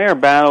 so Mayor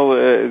Battle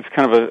is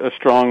kind of a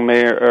strong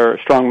mayor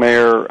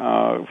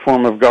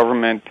form of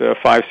government,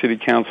 5 city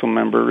council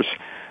members,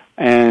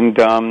 and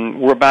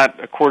we're about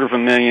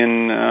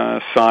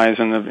 250,000 size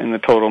in the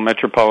total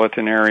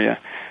metropolitan area.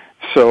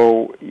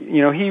 So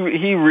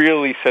he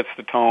really sets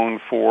the tone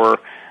for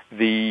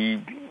the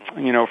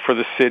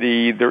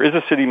city. There is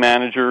a city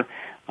manager.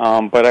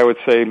 But I would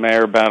say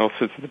Mayor Battle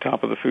sits at the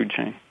top of the food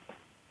chain.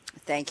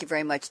 Thank you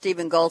very much.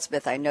 Stephen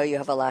Goldsmith, I know you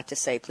have a lot to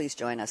say. Please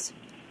join us.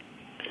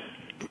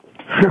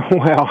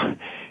 Well,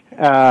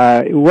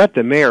 what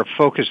the mayor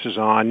focuses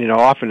on,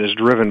 often is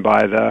driven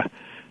by the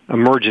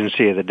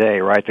emergency of the day,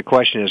 right? The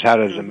question is, how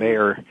does the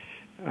mayor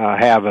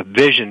have a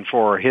vision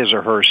for his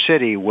or her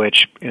city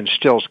which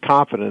instills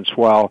confidence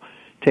while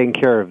taking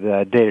care of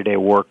the day-to-day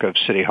work of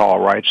City Hall,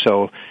 right?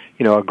 So,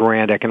 a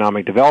grand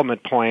economic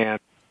development plan,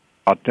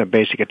 the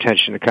basic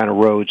attention to kind of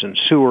roads and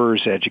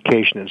sewers,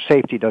 education and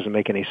safety doesn't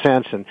make any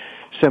sense, and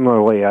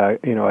similarly,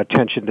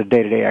 attention to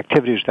day-to-day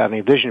activities without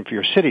any vision for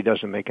your city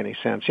doesn't make any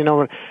sense.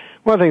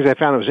 One of the things I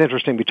found that was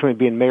interesting between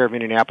being mayor of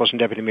Indianapolis and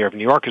deputy mayor of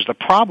New York is the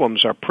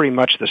problems are pretty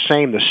much the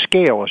same. The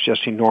scale is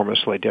just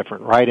enormously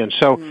different, right? And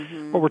so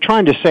what we're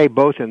trying to say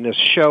both in this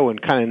show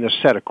and kind of in this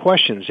set of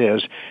questions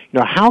is,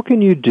 how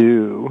can you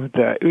do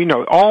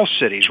all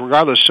cities,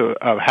 regardless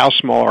of how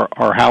small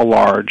or how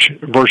large,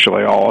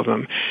 virtually all of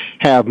them,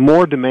 have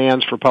more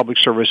demands for public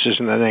services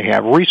than they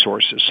have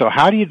resources. So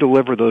how do you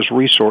deliver those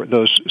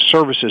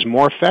services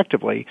more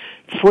effectively,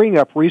 freeing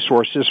up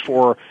resources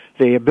for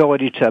the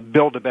ability to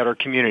build a better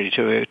community,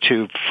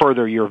 to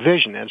further your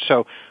vision? And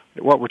so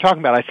what we're talking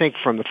about, I think,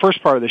 from the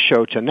first part of the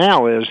show to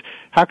now is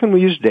how can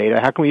we use data?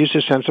 How can we use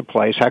a sense of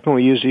place? How can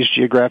we use these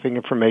geographic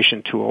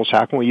information tools?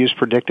 How can we use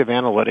predictive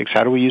analytics?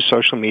 How do we use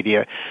social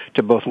media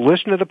to both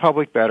listen to the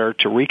public better,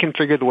 to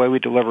reconfigure the way we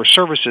deliver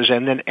services,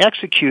 and then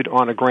execute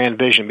on a grand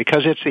vision?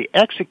 Because it's the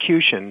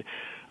execution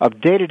of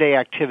day-to-day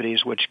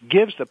activities which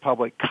gives the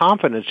public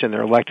confidence in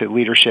their elected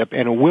leadership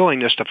and a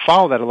willingness to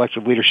follow that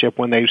elected leadership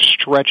when they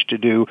stretch to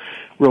do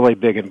really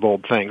big and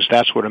bold things.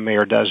 That's what a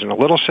mayor does in a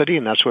little city,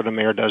 and that's what a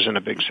mayor does in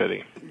a big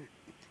city.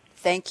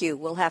 Thank you.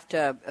 We'll have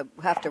to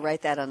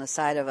write that on the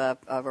side of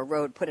a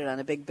road, put it on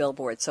a big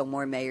billboard so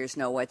more mayors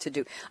know what to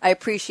do. I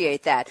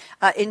appreciate that.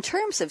 In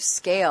terms of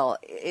scale,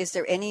 is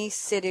there any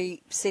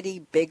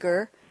city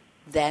bigger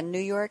than New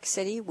York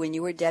City when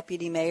you were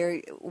deputy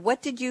mayor?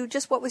 What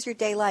was your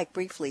day like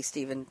briefly,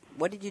 Stephen?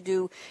 What did you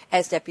do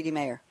as deputy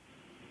mayor?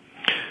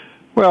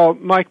 Well,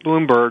 Mike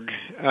Bloomberg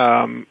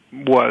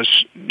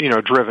was,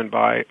 driven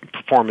by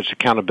performance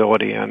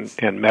accountability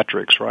and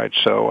metrics, right?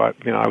 So,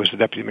 I was the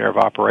deputy mayor of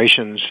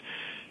operations.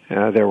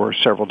 There were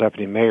several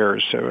deputy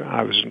mayors, so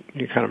I was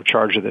kind of in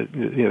charge of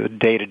the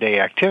day-to-day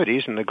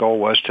activities, and the goal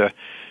was to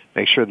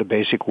make sure the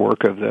basic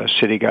work of the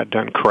city got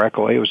done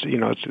correctly. It was,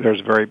 there's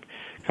a very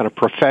kind of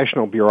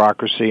professional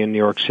bureaucracy in New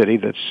York City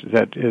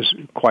that is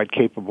quite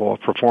capable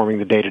of performing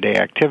the day-to-day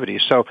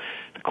activities. So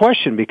the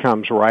question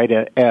becomes, right,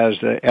 as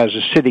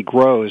the city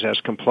grows, as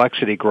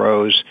complexity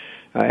grows,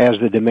 as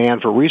the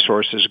demand for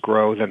resources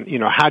grow, then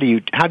how do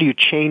you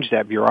change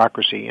that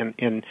bureaucracy?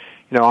 And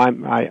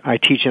I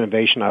teach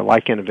innovation. I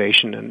like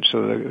innovation, and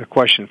so the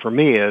question for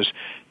me is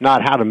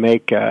not how to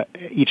make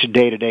each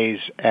day-to-day's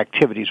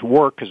activities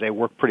work, because they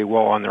work pretty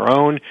well on their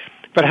own,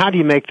 but how do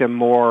you make them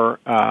more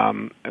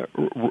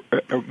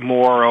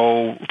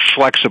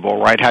flexible,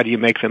 right? How do you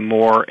make them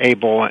more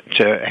able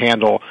to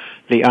handle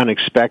the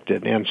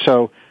unexpected? And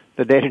so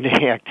the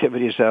day-to-day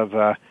activities of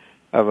a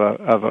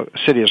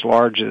city as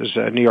large as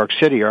New York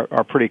City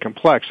are pretty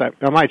complex.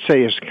 I might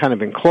say, is kind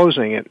of in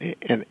closing,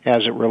 and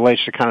as it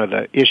relates to kind of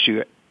the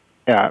issue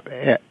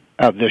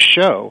of this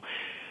show.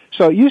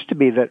 So it used to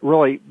be that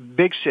really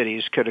big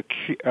cities could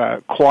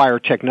acquire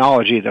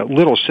technology that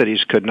little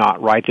cities could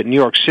not, right? That New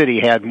York City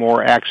had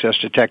more access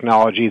to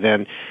technology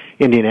than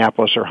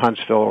Indianapolis or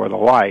Huntsville or the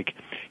like.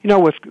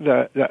 With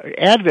the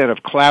advent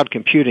of cloud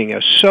computing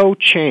has so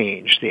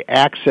changed the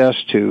access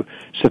to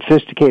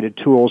sophisticated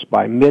tools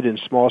by mid and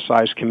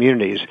small-sized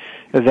communities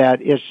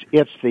that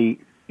it's the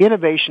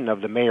innovation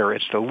of the mayor,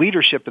 it's the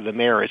leadership of the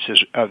mayor, it's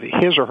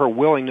his or her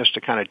willingness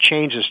to kind of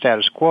change the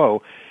status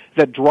quo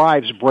that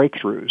drives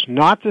breakthroughs,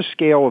 not the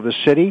scale of the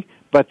city,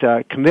 but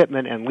the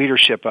commitment and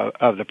leadership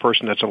of the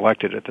person that's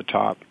elected at the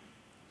top.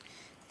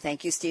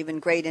 Thank you, Stephen.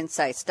 Great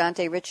insights.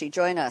 Dante Ritchie,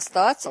 join us.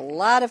 Thoughts? A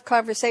lot of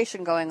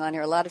conversation going on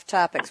here, a lot of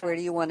topics. Where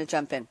do you want to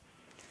jump in?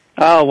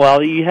 Oh,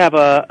 well, you have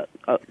a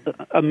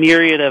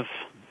myriad of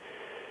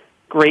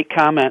great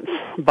comments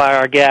by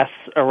our guests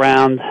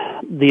around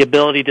the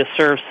ability to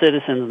serve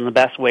citizens and the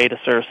best way to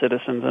serve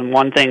citizens. And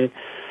one thing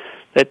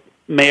that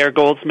Mayor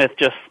Goldsmith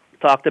just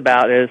talked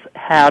about is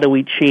how do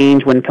we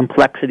change when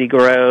complexity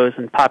grows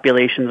and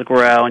populations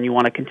grow, and you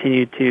want to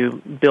continue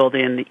to build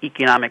in the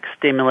economic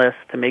stimulus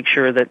to make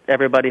sure that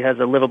everybody has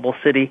a livable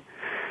city.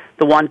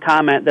 The one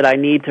comment that I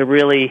need to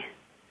really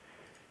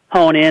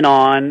hone in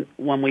on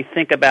when we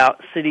think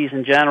about cities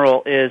in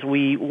general is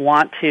we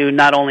want to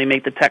not only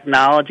make the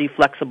technology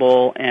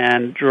flexible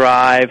and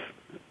drive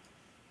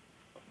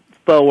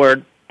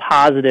forward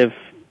positive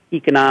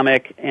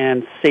economic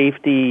and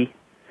safety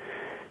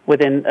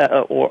within,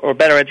 or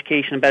better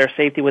education and better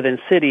safety within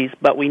cities,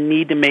 but we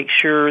need to make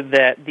sure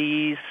that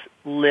these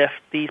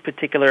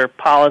particular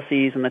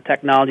policies and the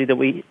technology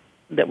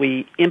that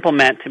we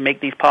implement to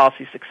make these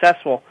policies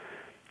successful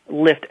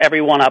lift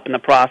everyone up in the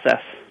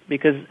process.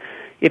 Because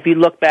if you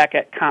look back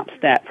at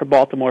CompStat for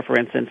Baltimore, for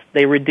instance,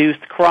 they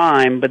reduced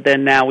crime, but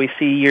then now we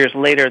see years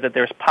later that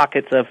there's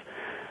pockets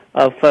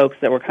of folks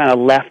that were kind of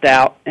left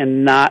out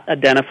and not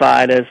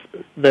identified as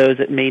those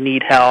that may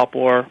need help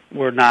or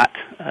were not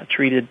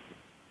treated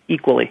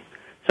equally.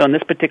 So in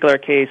this particular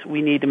case,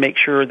 we need to make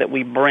sure that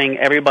we bring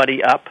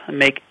everybody up and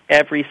make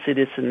every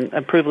citizen,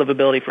 improve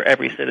livability for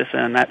every citizen,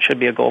 and that should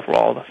be a goal for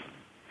all of us.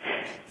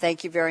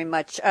 Thank you very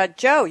much.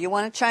 Joe, you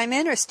want to chime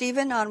in, or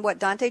Stephen, on what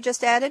Dante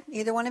just added?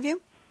 Either one of you?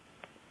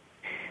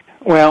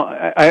 Well,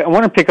 I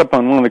want to pick up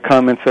on one of the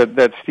comments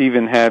that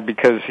Stephen had,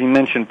 because he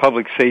mentioned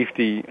public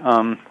safety.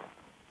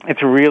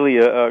 It's really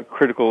a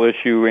critical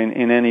issue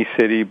in any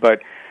city,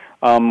 but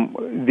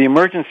the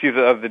emergencies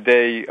of the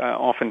day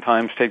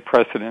oftentimes take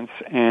precedence,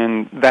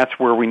 and that's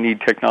where we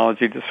need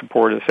technology to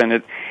support us.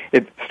 And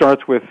it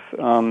starts with,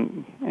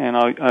 and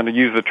I'll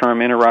use the term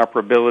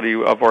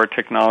interoperability of our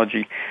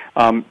technology.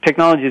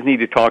 Technologies need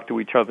to talk to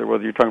each other,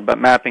 whether you're talking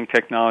about mapping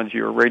technology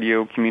or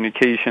radio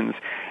communications,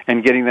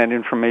 and getting that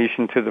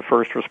information to the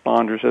first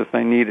responders as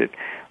they need it.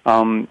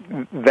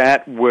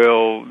 That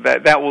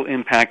will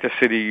impact a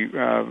city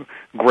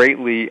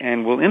greatly,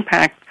 and will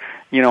impact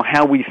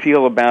how we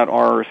feel about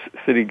our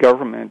city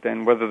government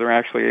and whether they're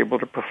actually able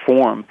to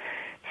perform.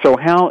 So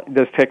how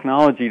does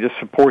technology to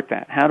support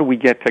that? How do we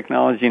get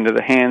technology into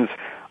the hands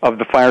of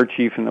the fire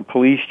chief and the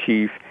police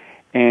chief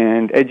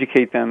and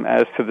educate them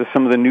as to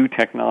some of the new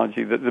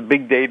technology, the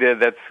big data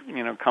that's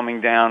coming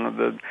down,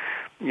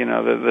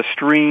 the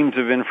streams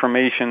of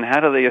information? How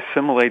do they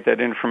assimilate that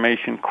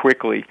information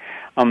quickly?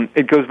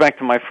 It goes back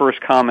to my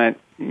first comment.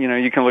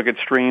 You can look at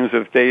streams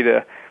of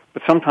data,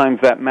 but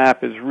sometimes that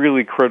map is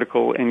really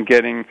critical in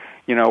getting,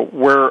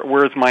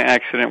 where's my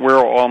accident, where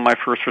are all my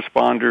first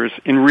responders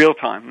in real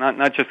time,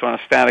 not just on a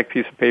static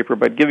piece of paper,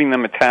 but giving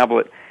them a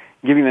tablet,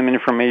 giving them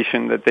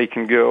information that they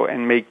can go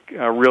and make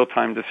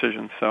real-time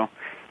decisions. So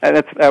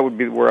that would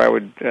be where I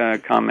would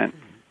comment.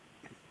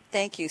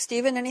 Thank you.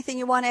 Stephen, anything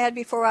you want to add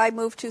before I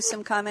move to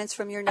some comments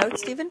from your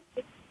notes, Stephen?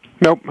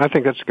 Nope, I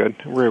think that's good.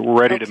 We're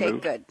ready to move. Okay,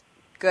 good.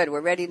 Good.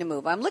 We're ready to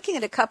move. I'm looking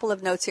at a couple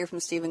of notes here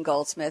from Stephen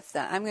Goldsmith.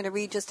 I'm going to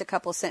read just a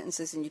couple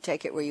sentences and you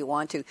take it where you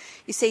want to.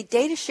 You say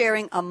data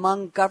sharing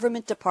among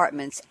government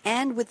departments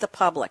and with the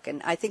public.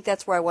 And I think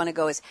that's where I want to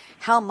go is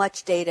how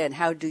much data and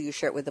how do you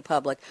share it with the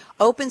public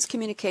opens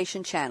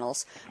communication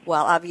channels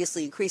while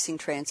obviously increasing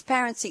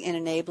transparency and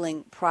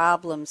enabling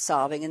problem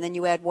solving. And then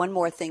you add one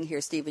more thing here,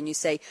 Stephen. You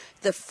say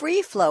the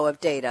free flow of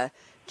data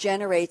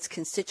generates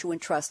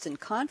constituent trust and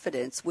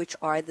confidence, which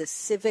are the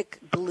civic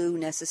glue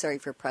necessary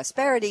for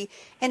prosperity,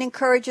 and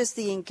encourages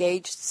the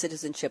engaged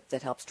citizenship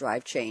that helps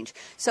drive change.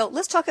 So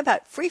let's talk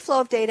about free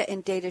flow of data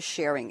and data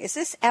sharing. Is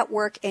this at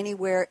work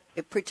anywhere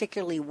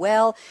particularly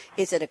well?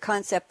 Is it a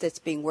concept that's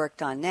being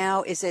worked on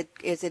now? Is it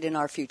in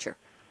our future?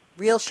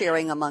 Real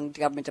sharing among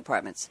government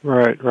departments.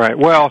 Right.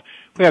 Well,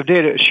 we have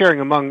data sharing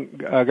among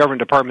government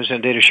departments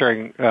and data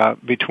sharing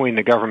between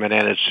the government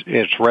and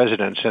its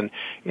residents,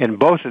 and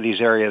both of these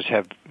areas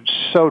have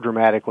so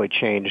dramatically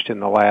changed in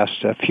the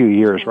last few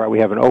years. Right, we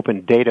have an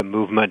open data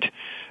movement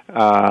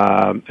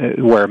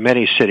where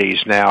many cities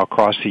now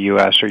across the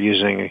U.S. are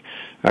using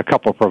a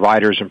couple of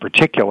providers in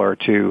particular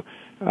to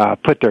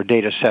put their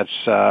data sets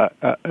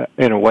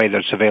in a way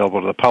that's available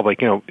to the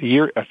public.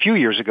 A few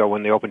years ago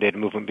when the open data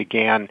movement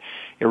began,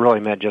 it really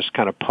meant just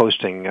kind of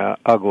posting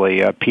ugly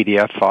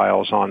PDF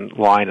files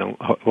online and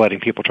letting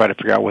people try to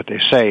figure out what they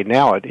say.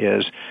 Now it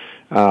is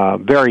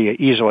very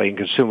easily and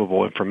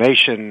consumable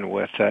information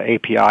with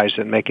APIs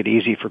that make it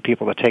easy for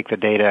people to take the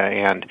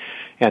data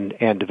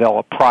and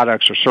develop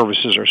products or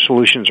services or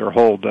solutions or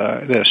hold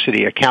the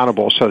city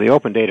accountable. So the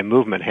open data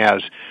movement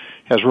has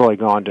really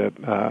gone to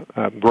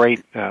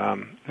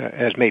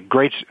has made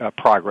great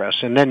progress,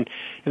 and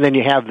then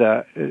you have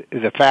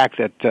the fact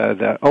that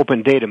the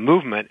open data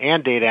movement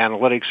and data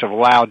analytics have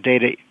allowed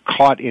data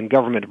caught in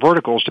government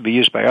verticals to be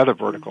used by other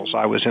verticals.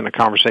 I was in a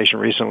conversation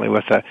recently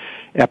with an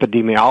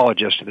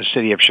epidemiologist in the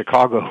city of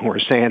Chicago who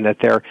were saying that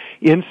their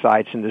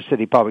insights into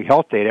city public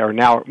health data are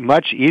now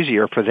much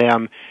easier for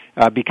them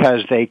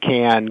because they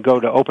can go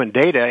to open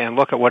data and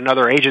look at what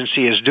another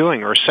agency is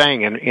doing or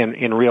saying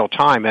in real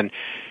time. And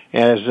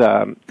as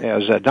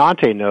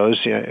Dante knows,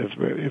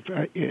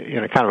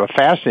 in a kind of a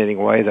fascinating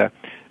way,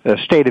 the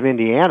state of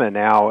Indiana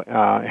now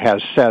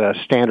has set a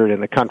standard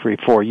in the country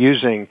for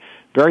using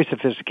very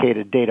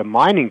sophisticated data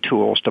mining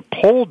tools to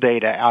pull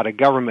data out of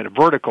government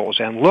verticals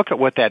and look at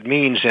what that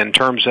means in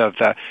terms of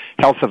the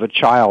health of a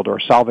child or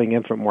solving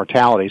infant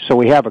mortality. So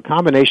we have a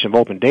combination of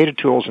open data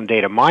tools and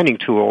data mining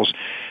tools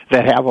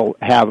that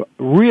have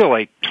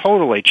really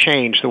totally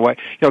changed the way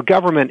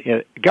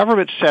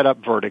government's set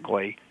up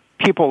vertically.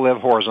 People live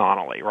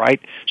horizontally,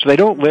 right? So they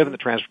don't live in the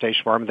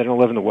transportation department, they don't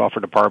live in the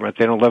welfare department,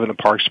 they don't live in the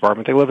parks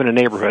department, they live in a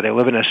neighborhood, they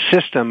live in a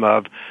system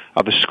of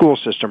a school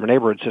system, a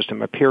neighborhood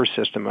system, a peer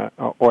system,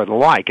 or the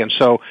like. And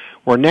so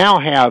we now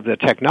have the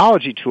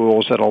technology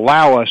tools that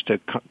allow us to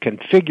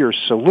configure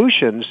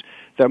solutions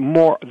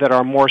that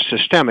are more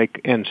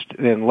systemic and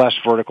less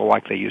vertical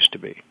like they used to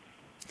be.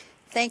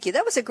 Thank you.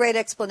 That was a great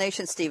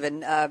explanation,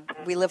 Stephen.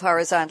 We live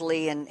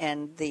horizontally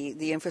and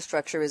the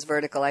infrastructure is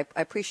vertical. I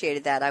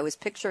appreciated that. I was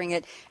picturing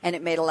it and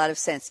it made a lot of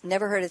sense.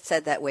 Never heard it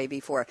said that way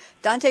before.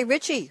 Dante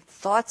Ritchie,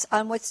 thoughts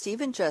on what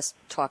Stephen just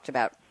talked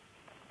about?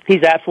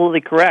 He's absolutely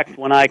correct.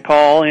 When I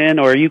call in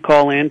or you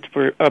call in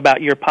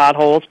about your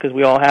potholes, because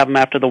we all have them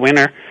after the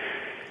winter,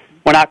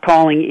 we're not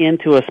calling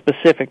into a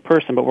specific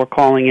person, but we're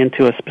calling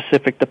into a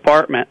specific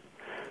department.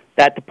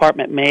 That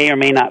department may or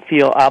may not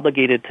feel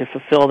obligated to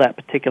fulfill that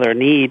particular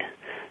need.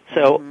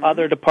 So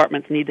other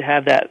departments need to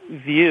have that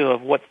view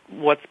of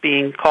what's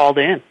being called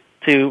in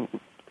to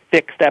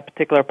fix that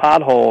particular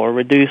pothole or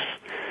reduce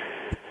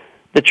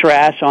the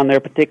trash on their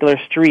particular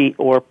street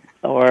or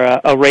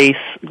erase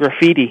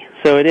graffiti.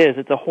 So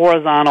it's a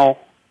horizontal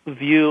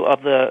view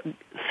of the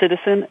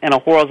citizen and a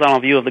horizontal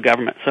view of the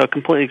government. So I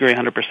completely agree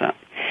 100%.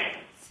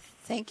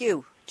 Thank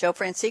you. Joe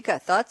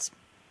Francica, thoughts?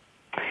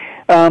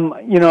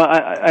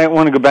 I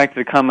want to go back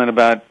to the comment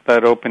about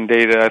open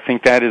data. I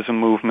think that is a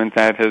movement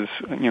that has,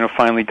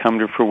 finally come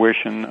to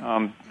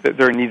fruition.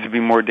 There needs to be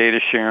more data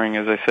sharing,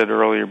 as I said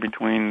earlier,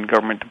 between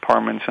government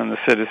departments and the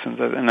citizens,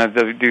 and I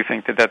do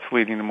think that that's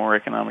leading to more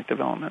economic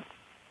development.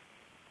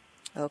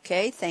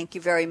 Okay, thank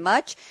you very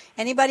much.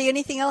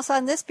 Anything else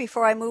on this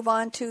before I move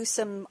on to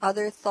some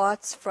other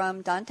thoughts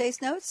from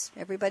Dante's notes?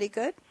 Everybody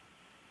good?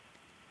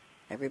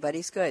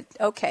 Everybody's good.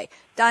 Okay,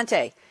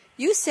 Dante.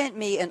 You sent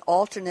me an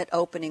alternate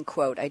opening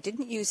quote. I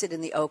didn't use it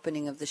in the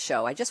opening of the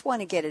show. I just want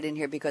to get it in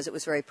here because it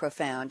was very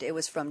profound. It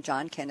was from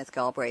John Kenneth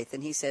Galbraith,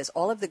 and he says,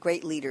 all of the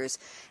great leaders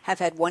have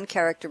had one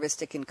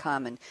characteristic in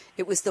common.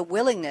 It was the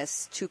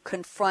willingness to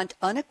confront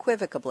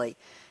unequivocally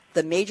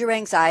the major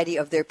anxiety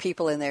of their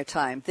people in their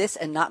time. This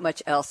and not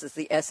much else is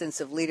the essence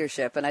of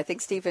leadership. And I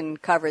think Stephen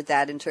covered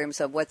that in terms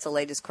of what's the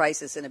latest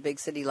crisis in a big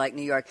city like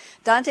New York.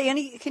 Dante,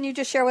 can you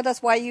just share with us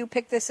why you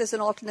picked this as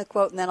an alternate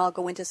quote, and then I'll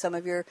go into some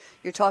of your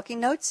talking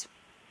notes?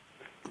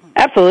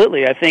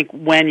 Absolutely. I think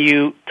when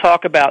you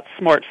talk about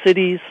smart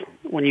cities,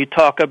 when you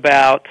talk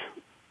about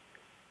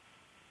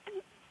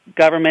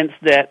governments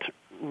that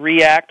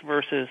react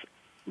versus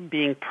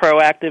being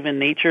proactive in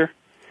nature,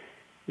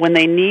 when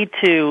they need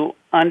to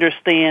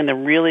understand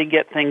and really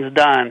get things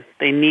done,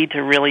 they need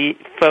to really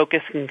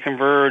focus and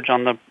converge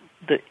on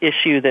the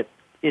issue that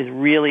is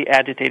really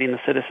agitating the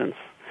citizens.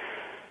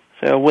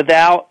 So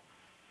without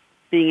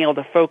being able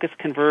to focus,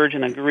 converge,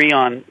 and agree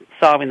on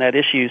solving that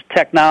issue,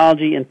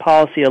 technology and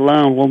policy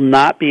alone will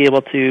not be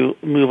able to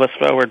move us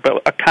forward,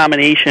 but a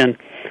combination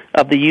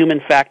of the human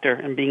factor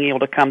and being able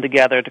to come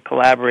together to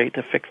collaborate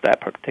to fix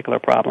that particular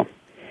problem.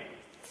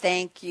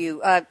 Thank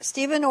you.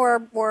 Stephen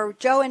or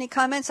Joe, any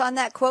comments on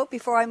that quote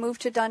before I move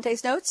to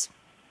Dante's notes?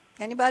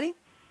 Anybody?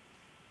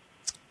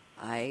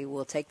 I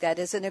will take that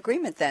as an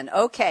agreement then.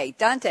 Okay,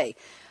 Dante.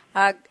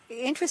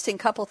 Interesting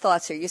couple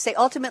thoughts here. You say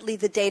ultimately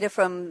the data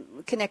from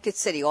Connected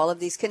City, all of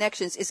these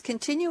connections, is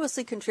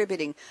continuously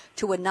contributing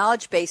to a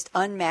knowledge base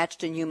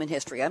unmatched in human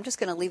history. I'm just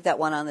going to leave that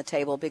one on the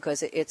table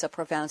because it's a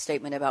profound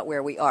statement about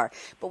where we are.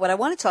 But what I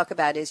want to talk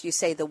about is you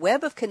say the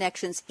web of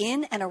connections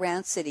in and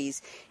around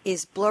cities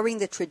is blurring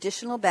the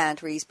traditional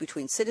boundaries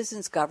between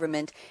citizens,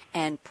 government,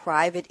 and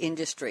private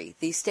industry.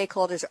 These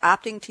stakeholders are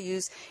opting to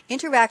use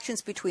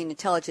interactions between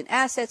intelligent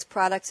assets,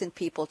 products, and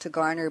people to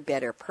garner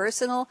better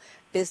personal,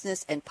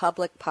 business, and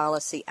public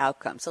policy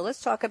outcomes. So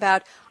let's talk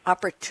about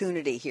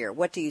opportunity here.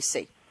 What do you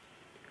see?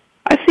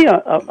 I see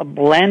a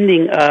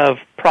blending of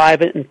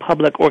private and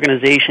public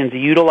organizations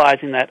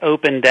utilizing that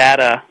open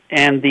data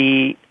and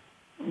the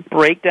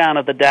breakdown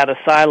of the data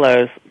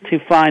silos to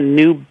find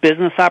new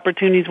business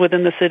opportunities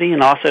within the city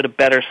and also to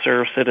better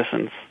serve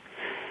citizens.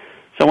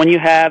 So when you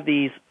have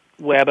these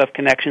web of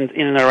connections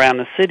in and around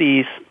the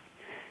cities,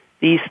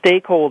 these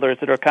stakeholders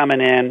that are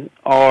coming in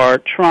are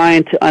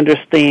trying to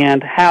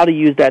understand how to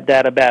use that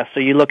data best.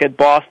 So you look at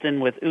Boston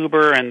with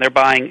Uber, and they're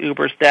buying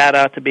Uber's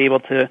data to be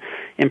able to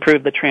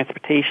improve the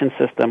transportation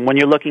system. When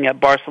you're looking at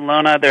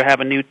Barcelona, they have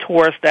a new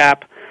tourist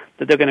app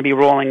that they're going to be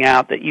rolling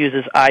out that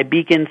uses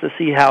iBeacons to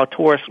see how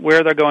tourists,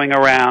 where they're going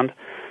around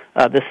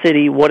the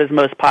city, what is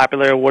most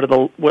popular,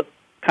 what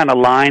kind of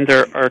lines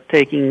are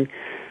taking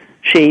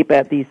shape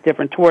at these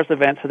different tourist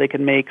events so they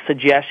can make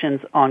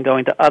suggestions on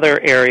going to other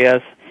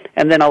areas,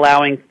 and then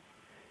allowing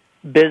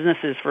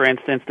businesses, for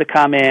instance, to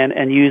come in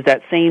and use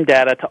that same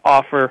data to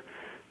offer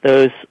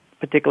those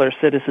particular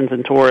citizens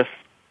and tourists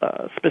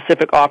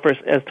specific offers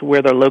as to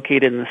where they're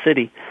located in the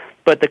city.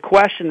 But the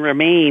question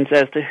remains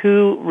as to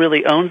who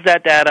really owns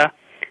that data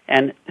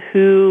and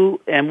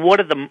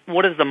what is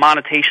the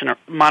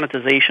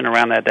monetization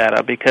around that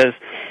data. Because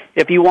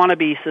if you want to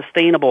be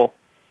sustainable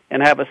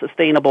and have a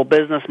sustainable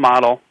business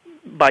model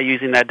by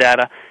using that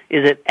data,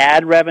 is it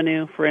ad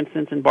revenue, for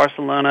instance, in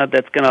Barcelona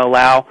that's going to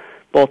allow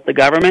both the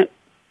government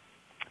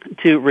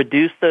to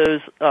reduce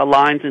those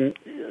lines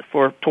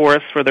for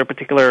tourists for their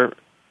particular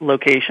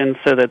locations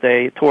so that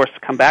tourists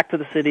come back to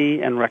the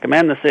city and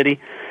recommend the city?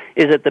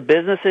 Is it the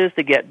businesses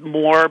to get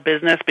more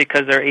business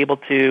because they're able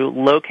to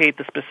locate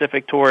the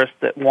specific tourists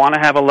that want to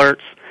have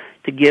alerts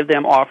to give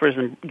them offers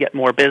and get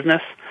more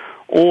business?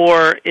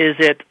 Or is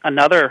it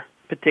another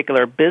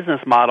particular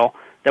business model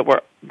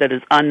that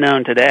is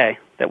unknown today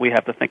that we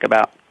have to think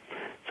about?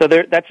 So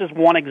that's just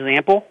one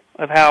example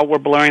of how we're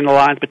blurring the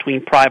lines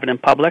between private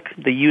and public,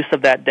 the use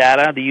of that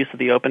data, the use of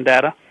the open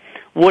data.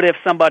 What if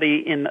somebody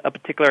in a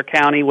particular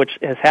county, which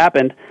has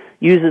happened,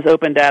 uses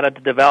open data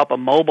to develop a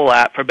mobile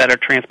app for better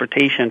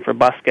transportation for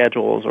bus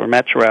schedules or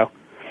metro?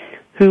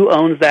 Who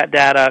owns that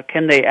data?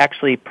 Can they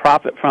actually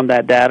profit from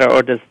that data,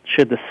 or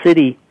should the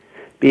city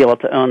be able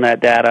to own that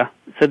data?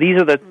 So these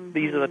are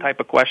the type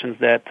of questions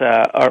that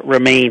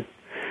remain.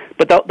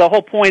 But the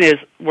whole point is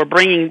we're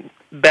bringing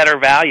better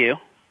value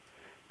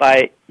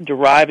by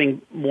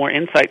deriving more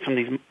insights from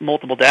these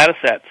multiple data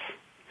sets.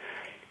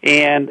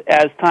 And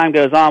as time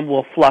goes on,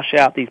 we'll flush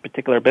out these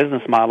particular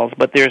business models,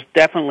 but there's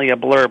definitely a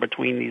blur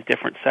between these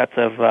different sets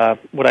of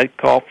what I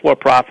call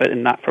for-profit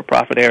and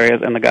not-for-profit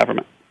areas and the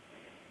government.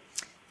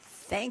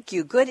 Thank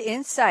you. Good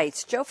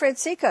insights. Joe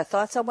Francica,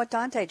 thoughts on what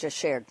Dante just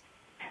shared?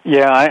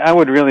 Yeah, I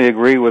would really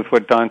agree with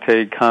what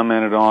Dante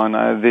commented on.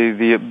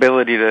 The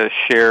ability to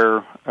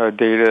share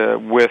data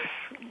with,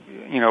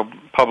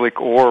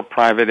 public or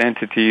private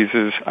entities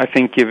is, I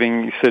think,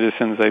 giving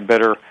citizens a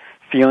better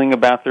feeling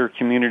about their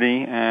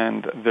community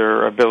and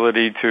their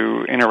ability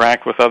to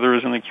interact with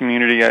others in the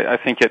community. I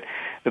think it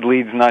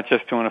leads not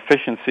just to an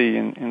efficiency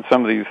in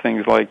some of these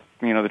things like,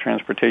 the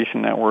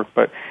transportation network,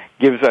 but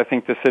gives, I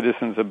think, the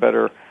citizens a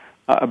better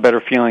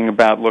feeling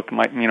about, look,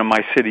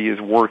 my city is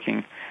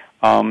working.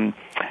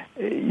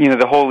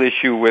 The whole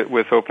issue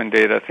with open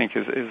data, I think,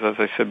 is, as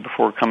I said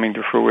before, coming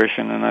to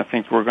fruition, and I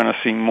think we're going to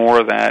see more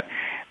of that.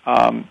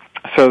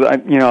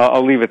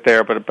 I'll leave it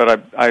there, but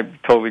I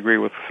totally agree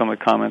with some of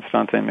the comments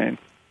Dante made.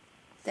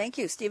 Thank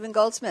you. Stephen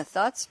Goldsmith,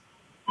 thoughts?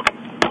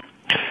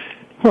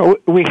 Well,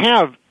 we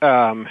have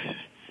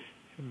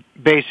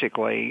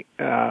basically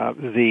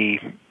the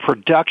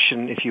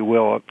production, if you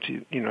will, up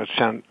to,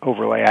 sound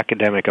overly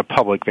academic, of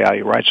public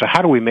value, right? So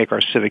how do we make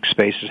our civic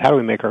spaces, how do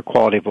we make our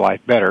quality of life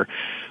better?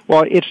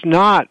 Well, it's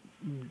not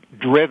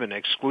driven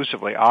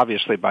exclusively,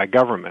 obviously, by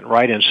government,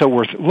 right? And so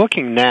we're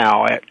looking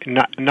now at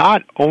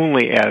not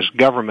only as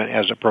government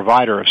as a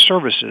provider of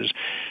services,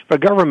 but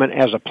government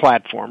as a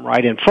platform,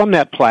 right? And from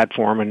that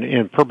platform, and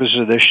in purposes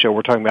of this show,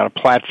 we're talking about a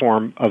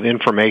platform of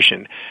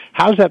information.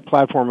 How's that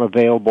platform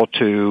available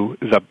to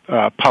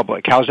the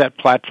public? How's that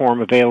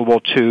platform available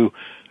to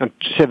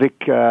civic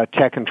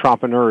tech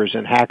entrepreneurs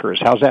and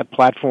hackers? How's that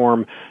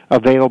platform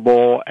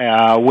available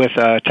with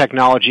a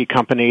technology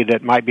company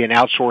that might be an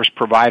outsourced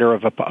provider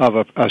of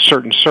a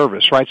certain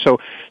service, right? So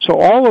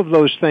all of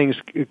those things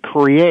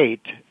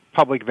create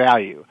public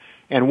value.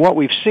 And what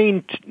we've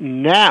seen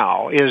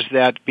now is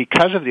that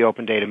because of the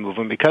open data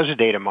movement, because of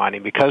data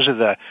mining, because of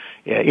the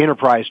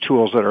enterprise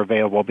tools that are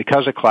available,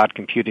 because of cloud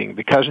computing,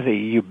 because of the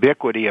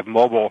ubiquity of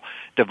mobile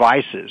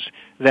devices,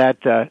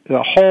 that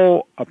the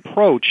whole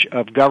approach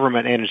of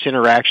government and its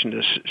interaction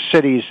to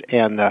cities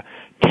and the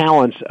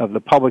talents of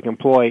the public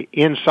employee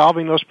in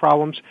solving those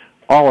problems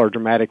all are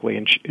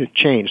dramatically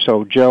changed.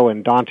 So Joe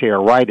and Dante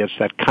are right. It's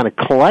that kind of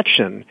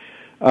collection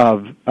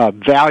of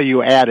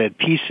value-added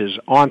pieces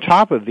on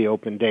top of the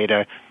open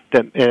data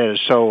that is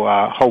so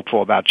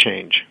hopeful about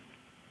change.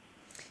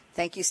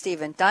 Thank you,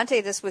 Stephen.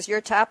 Dante, this was your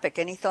topic.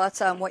 Any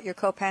thoughts on what your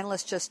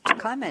co-panelists just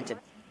commented?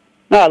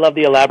 No, I love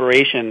the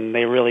elaboration.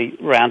 They really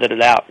rounded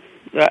it out.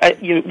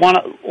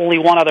 Only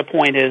one other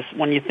point is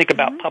when you think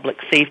about public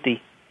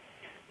safety,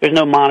 there's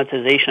no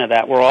monetization of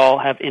that. We all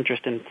have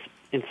interest in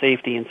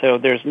safety, and so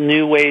there's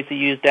new ways to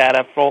use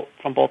data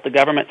from both the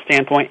government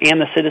standpoint and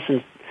the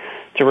citizens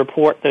to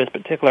report those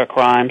particular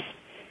crimes,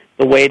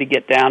 the way to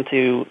get down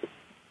to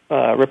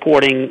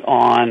reporting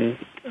on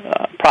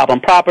problem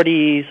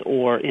properties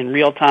or in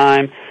real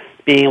time,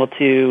 being able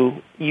to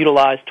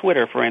utilize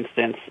Twitter, for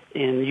instance,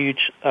 in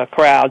huge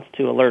crowds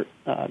to alert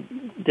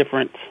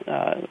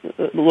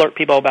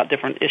people about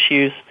different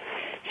issues.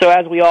 So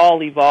as we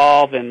all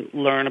evolve and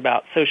learn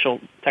about social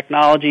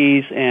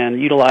technologies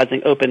and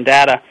utilizing open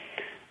data,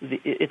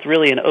 it's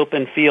really an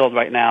open field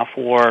right now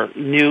for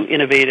new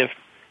innovative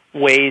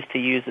ways to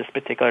use this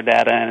particular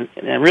data,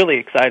 and really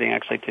exciting,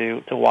 actually,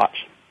 to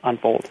watch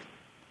unfold.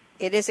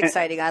 It is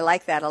exciting. I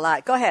like that a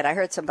lot. Go ahead. I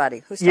heard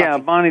somebody. Who's talking? Yeah,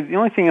 Bonnie, the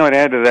only thing I would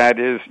add to that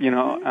is,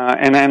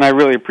 and I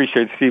really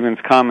appreciate Stephen's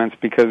comments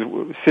because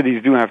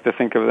cities do have to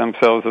think of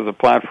themselves as a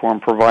platform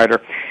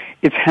provider.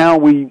 It's how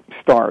we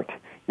start.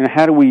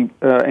 How do we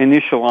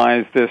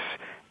initialize this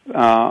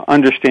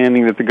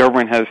understanding that the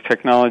government has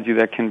technology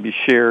that can be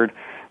shared?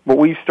 What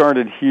we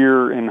started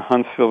here in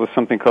Huntsville is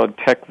something called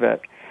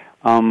TechVet.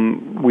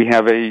 We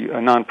have a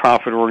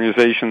nonprofit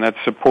organization that's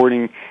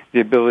supporting the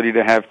ability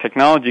to have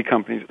technology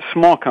companies,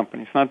 small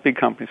companies, not big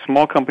companies,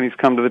 small companies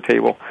come to the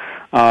table,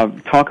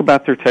 talk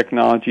about their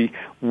technology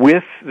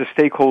with the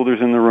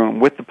stakeholders in the room,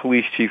 with the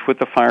police chief, with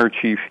the fire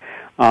chief,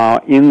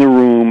 in the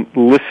room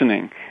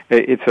listening.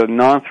 It's a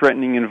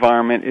non-threatening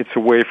environment. It's a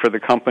way for the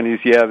companies,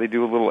 they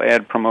do a little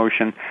ad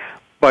promotion,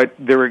 but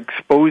they're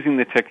exposing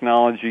the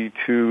technology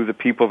to the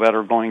people that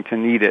are going to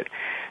need it.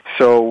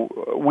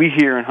 So we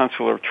here in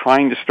Huntsville are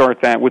trying to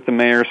start that with the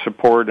mayor's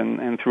support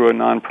and through a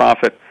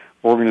nonprofit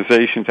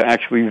organization to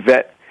actually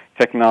vet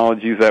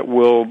technologies that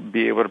will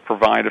be able to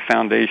provide a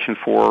foundation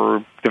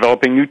for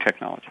developing new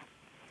technology.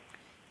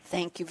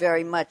 Thank you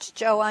very much.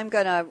 Joe, I'm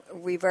going to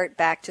revert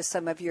back to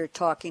some of your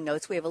talking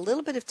notes. We have a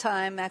little bit of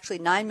time, actually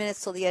 9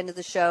 minutes till the end of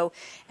the show,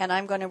 and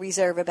I'm going to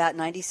reserve about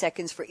 90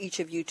 seconds for each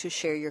of you to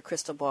share your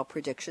crystal ball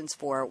predictions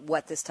for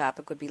what this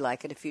topic would be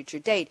like at a future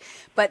date.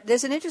 But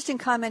there's an interesting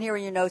comment here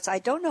in your notes. I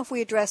don't know if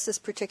we address this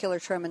particular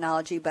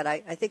terminology, but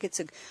I think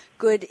it's a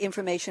good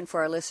information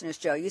for our listeners,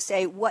 Joe. You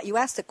say, you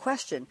asked the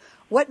question,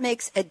 what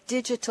makes a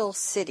digital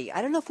city?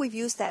 I don't know if we've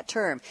used that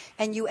term.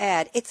 And you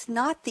add, it's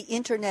not the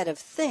Internet of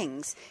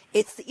Things,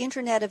 it's the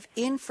Internet of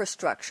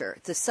Infrastructure,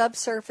 the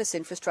subsurface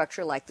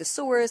infrastructure like the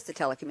sewers, the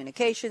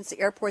telecommunications, the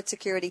airport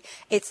security.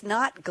 It's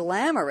not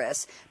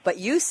glamorous, but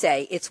you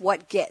say it's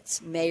what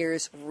gets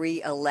mayors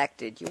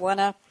reelected. You want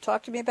to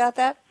talk to me about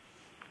that?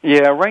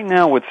 Yeah, right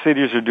now what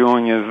cities are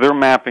doing is they're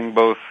mapping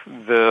both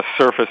the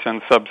surface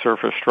and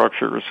subsurface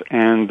structures,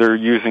 and they're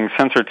using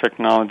sensor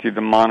technology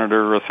to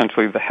monitor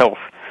essentially the health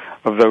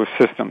of those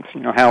systems.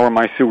 How are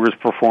my sewers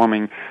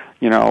performing?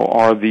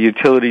 Are the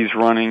utilities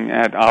running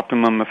at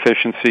optimum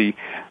efficiency?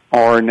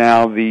 Are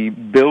now the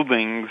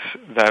buildings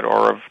that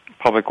are of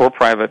public or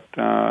private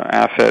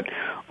asset,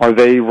 are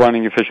they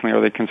running efficiently?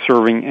 Are they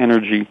conserving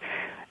energy?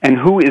 And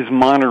who is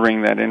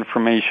monitoring that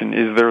information?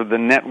 Is there the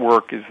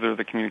network? Is there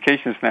the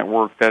communications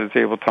network that is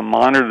able to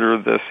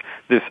monitor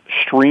this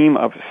stream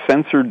of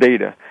sensor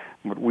data,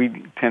 what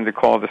we tend to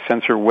call the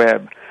sensor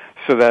web,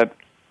 so that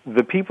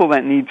the people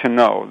that need to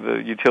know,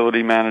 the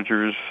utility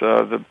managers,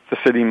 the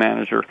city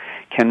manager,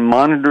 can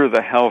monitor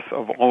the health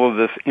of all of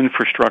this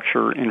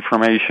infrastructure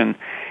information.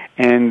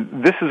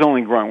 And this is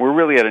only growing. We're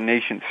really at a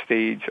nascent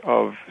stage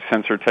of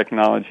sensor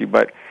technology,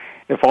 but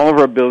if all of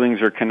our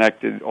buildings are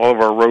connected, all of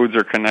our roads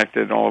are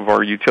connected, all of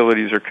our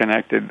utilities are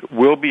connected,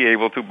 we'll be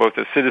able to, both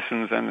as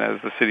citizens and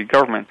as the city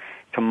government,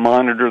 to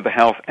monitor the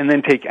health and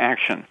then take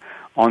action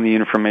on the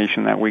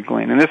information that we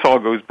glean. And this all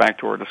goes back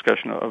to our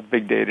discussion of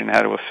big data and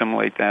how to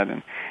assimilate that,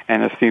 and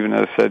as Stephen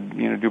has said,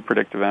 do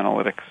predictive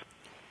analytics.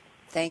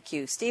 Thank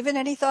you. Stephen,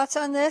 any thoughts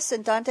on this?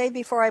 And Dante,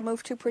 before I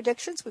move to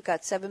predictions, we've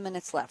got 7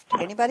 minutes left.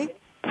 Anybody?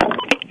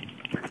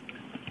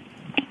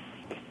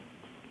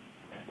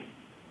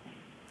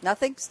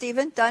 Nothing?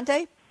 Stephen?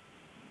 Dante?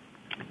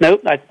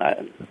 Nope.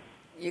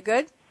 You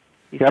good?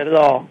 You said it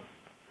all.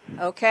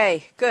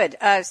 Okay, good.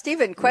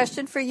 Stephen,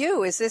 question for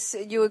you. Is this,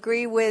 you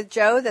agree with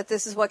Joe that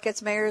this is what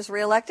gets mayors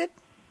reelected?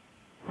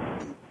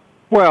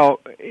 Well,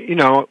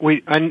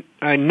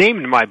 I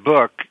named my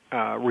book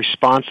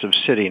Responsive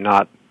City,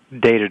 not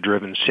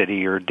Data-Driven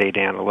City or Data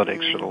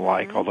Analytics or the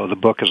like, although the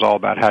book is all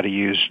about how to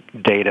use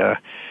data,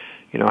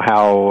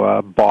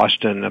 how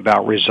Boston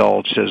about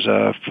results is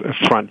a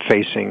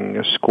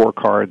front-facing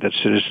scorecard that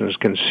citizens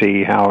can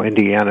see, how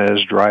Indiana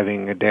is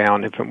driving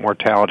down infant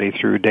mortality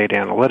through data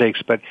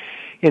analytics. But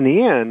in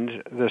the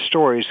end, the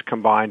stories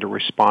combine to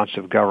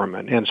responsive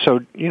government. And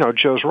so,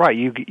 Joe's right.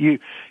 You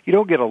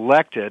don't get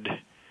elected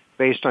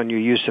based on your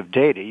use of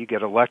data. You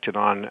get elected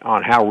on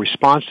how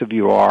responsive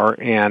you are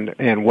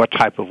and what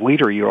type of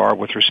leader you are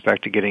with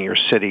respect to getting your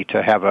city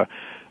to have a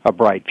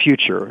bright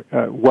future.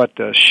 What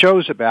the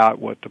show's about,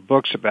 what the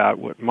book's about,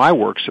 what my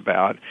work's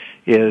about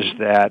is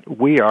that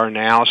we are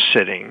now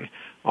sitting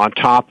on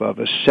top of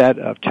a set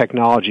of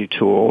technology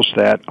tools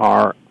that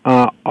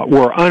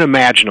were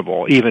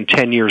unimaginable even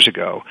 10 years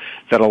ago,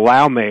 that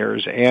allow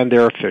mayors and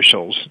their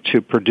officials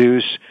to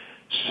produce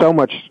so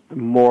much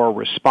more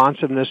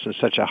responsiveness and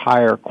such a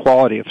higher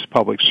quality of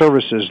public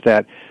services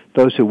that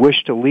those who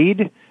wish to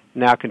lead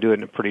now can do it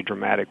in a pretty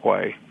dramatic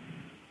way.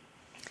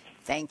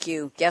 Thank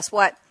you. Guess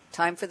what?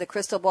 Time for the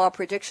crystal ball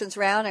predictions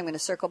round. I'm going to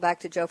circle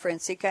back to Joe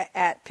Francica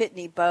at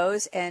Pitney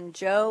Bowes. And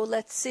Joe,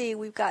 let's see,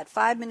 we've got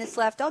 5 minutes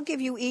left. I'll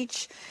give you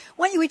each,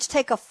 why don't you each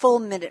take a full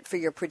minute for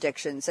your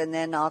predictions, and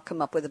then I'll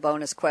come up with a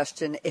bonus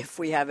question if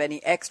we have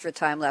any extra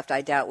time left.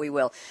 I doubt we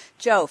will.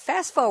 Joe,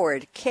 fast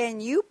forward.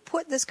 Can you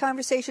put this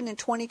conversation in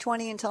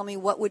 2020 and tell me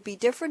what would be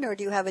different, or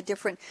do you have a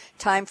different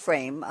time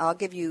frame? I'll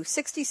give you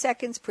 60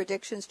 seconds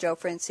predictions. Joe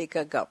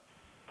Francica, go.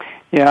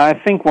 Yeah, I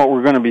think what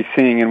we're going to be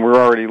seeing, and we're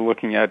already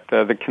looking at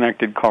the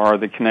connected car,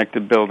 the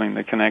connected building,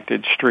 the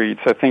connected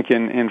streets. I think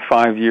in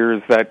 5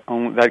 years that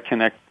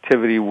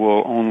connectivity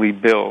will only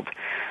build.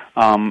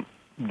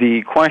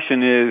 The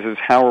question is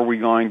how are we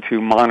going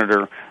to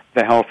monitor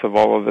the health of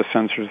all of the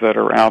sensors that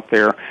are out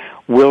there?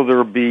 Will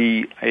there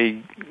be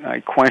a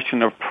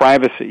question of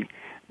privacy?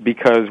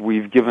 Because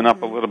we've given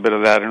up a little bit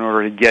of that in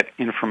order to get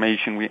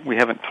information. We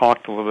haven't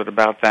talked a little bit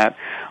about that,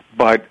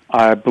 but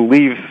I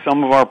believe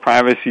some of our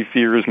privacy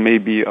fears may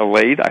be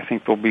allayed. I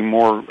think there'll be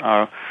more,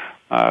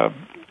 there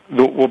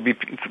will be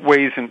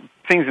ways and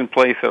things in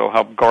place that will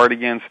help guard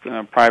against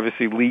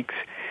privacy leaks.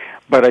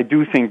 But I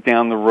do think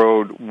down the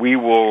road we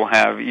will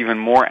have even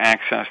more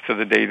access to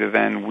the data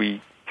than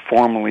we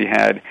formerly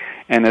had.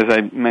 And as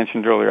I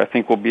mentioned earlier, I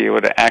think we'll be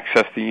able to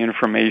access the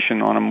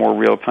information on a more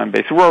real-time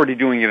basis. We're already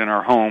doing it in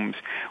our homes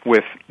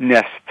with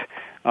Nest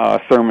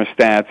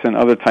thermostats and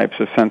other types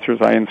of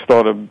sensors. I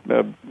installed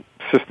a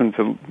system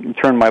to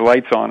turn my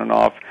lights on and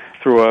off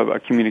through a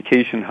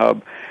communication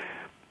hub.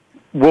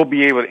 We'll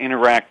be able to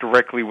interact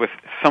directly with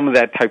some of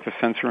that type of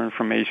sensor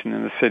information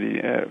in the city,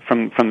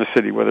 from the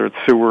city, whether it's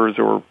sewers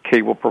or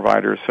cable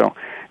providers. So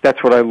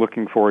that's what I'm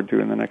looking forward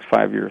to in the next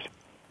 5 years.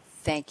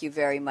 Thank you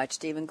very much.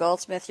 Stephen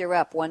Goldsmith, you're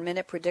up. 1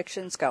 minute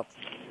predictions, go.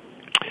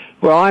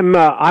 Well,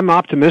 I'm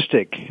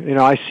optimistic.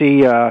 I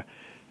see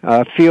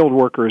field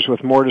workers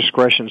with more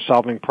discretion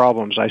solving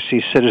problems. I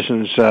see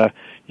citizens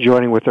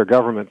joining with their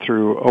government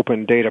through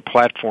open data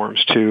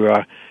platforms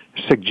to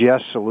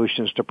suggest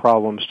solutions to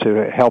problems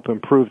to help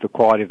improve the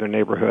quality of their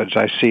neighborhoods.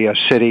 I see a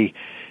city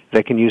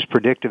that can use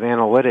predictive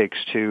analytics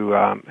to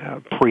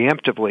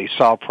preemptively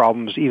solve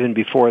problems even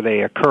before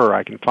they occur.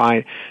 I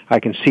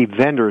can see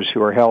vendors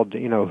who are held,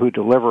 who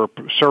deliver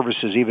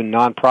services, even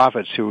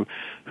nonprofits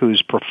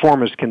whose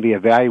performance can be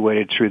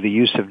evaluated through the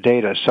use of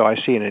data. So I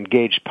see an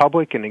engaged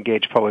public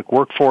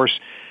workforce,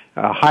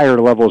 higher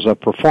levels of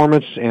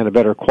performance, and a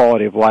better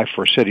quality of life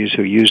for cities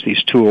who use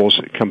these tools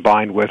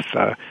combined with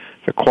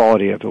the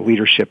quality of the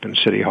leadership in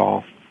City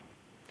Hall.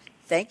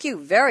 Thank you.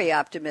 Very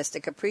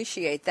optimistic.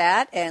 Appreciate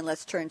that. And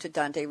let's turn to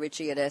Dante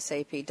Ritchie at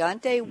SAP.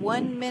 Dante,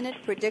 1 minute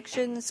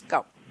predictions,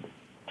 go.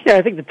 Yeah,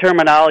 I think the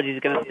terminology is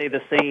going to stay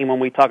the same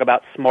when we talk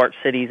about smart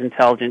cities,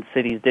 intelligent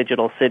cities,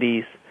 digital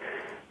cities.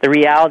 The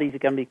reality is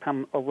going to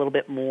become a little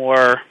bit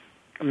more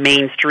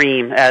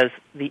mainstream as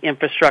the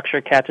infrastructure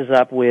catches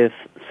up with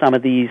some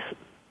of these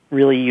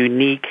really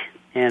unique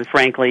and,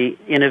 frankly,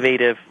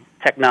 innovative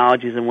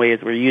technologies and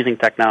ways we're using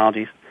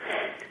technologies.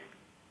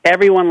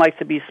 Everyone likes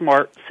to be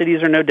smart.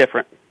 Cities are no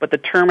different. But the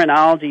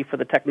terminology for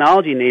the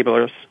technology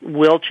enablers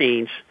will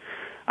change.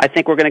 I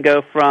think we're going to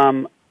go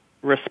from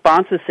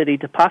responsive city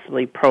to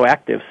possibly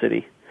proactive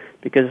city,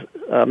 because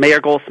Mayor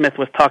Goldsmith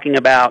was talking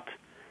about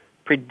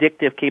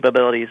predictive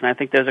capabilities, and I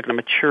think those are going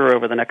to mature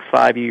over the next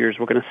 5 years.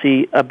 We're going to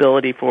see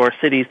ability for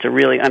cities to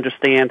really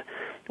understand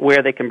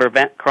where they can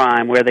prevent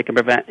crime, where they can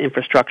prevent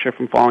infrastructure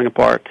from falling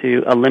apart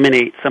to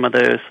eliminate some of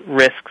those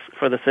risks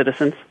for the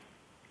citizens.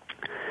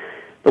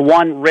 The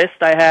one risk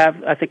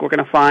I think we're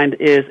going to find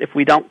is if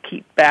we don't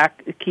keep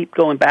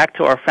going back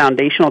to our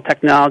foundational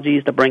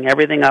technologies to bring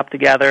everything up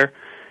together,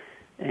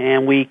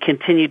 and we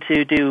continue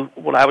to do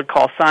what I would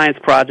call science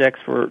projects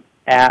for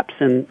apps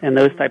and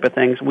those type of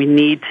things, we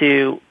need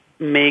to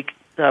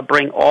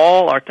bring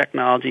all our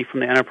technology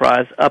from the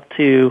enterprise up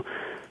to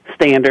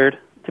standard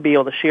to be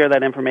able to share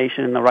that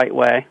information in the right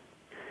way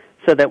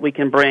so that we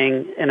can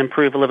bring and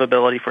improve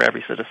livability for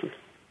every citizen.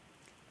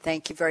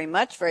 Thank you very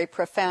much. Very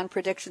profound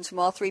predictions from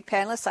all three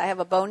panelists. I have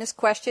a bonus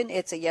question.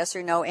 It's a yes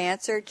or no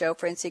answer. Joe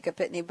Francica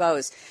Pitney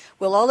Bowes.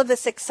 Will all of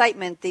this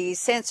excitement, these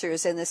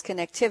sensors and this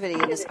connectivity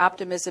and this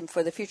optimism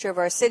for the future of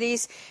our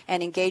cities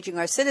and engaging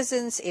our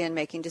citizens in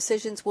making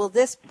decisions, will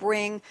this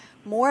bring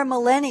more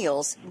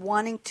millennials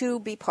wanting to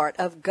be part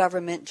of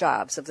government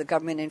jobs, of the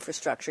government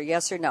infrastructure?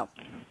 Yes or no?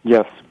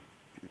 Yes.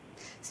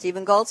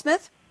 Stephen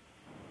Goldsmith?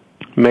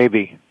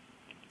 Maybe.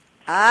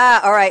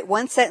 All right.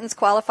 One sentence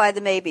qualify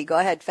the maybe. Go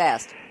ahead,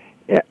 fast.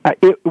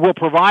 It will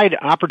provide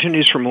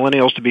opportunities for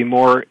millennials to be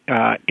more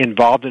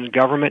involved in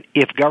government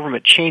if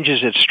government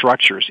changes its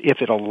structures,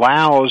 if it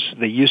allows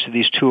the use of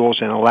these tools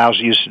and allows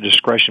the use of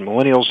discretion.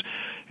 Millennials,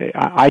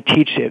 I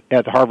teach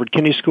at the Harvard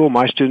Kennedy School.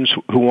 My students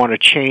who want to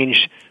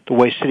change the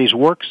way cities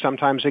work,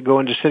 sometimes they go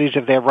into cities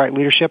if they have right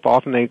leadership.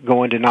 Often they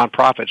go into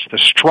nonprofits. The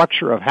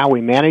structure of how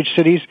we manage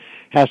cities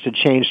has to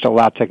change to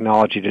allow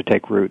technology to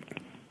take root.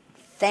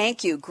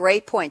 Thank you.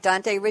 Great point.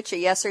 Dante Ritchie,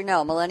 yes or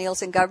no?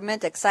 Millennials in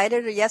government,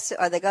 excited or yes?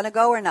 Are they going to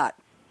go or not?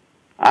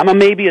 I'm a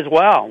maybe as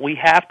well. We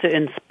have to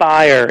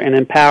inspire and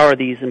empower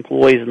these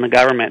employees in the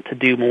government to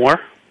do more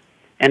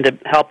and to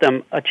help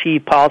them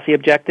achieve policy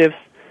objectives.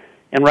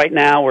 And right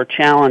now we're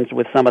challenged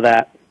with some of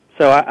that.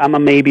 So I'm a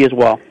maybe as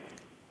well.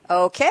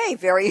 Okay,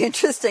 very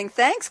interesting.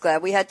 Thanks.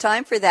 Glad we had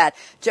time for that.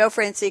 Joe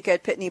Francica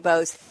at Pitney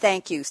Bowes,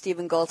 thank you.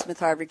 Stephen Goldsmith,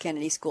 Harvard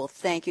Kennedy School,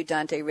 thank you.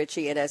 Dante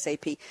Ritchie at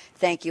SAP,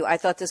 thank you. I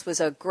thought this was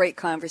a great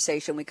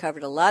conversation. We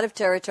covered a lot of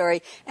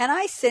territory, and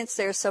I sense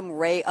there's some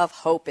ray of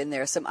hope in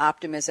there, some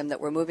optimism that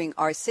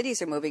our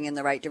cities are moving in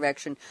the right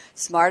direction,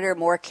 smarter,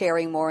 more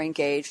caring, more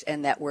engaged,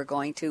 and that we're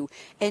going to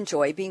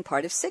enjoy being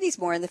part of cities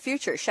more in the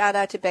future. Shout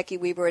out to Becky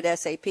Weber at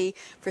SAP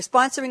for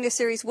sponsoring the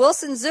series.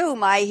 Wilson Zoo,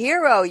 my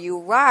hero, you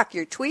rock.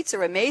 Your tweets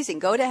are amazing.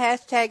 Go to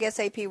hashtag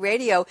SAP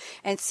Radio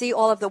and see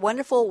all of the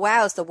wonderful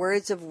wows, the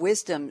words of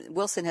wisdom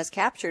Wilson has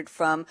captured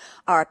from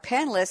our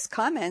panelists'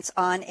 comments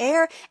on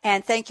air.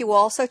 And thank you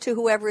also to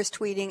whoever is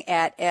tweeting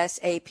at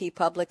SAP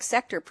Public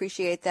Sector.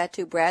 Appreciate that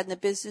too, Brad and the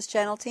Business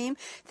Channel team.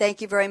 Thank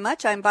you very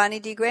much. I'm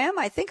Bonnie D. Graham.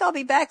 I think I'll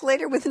be back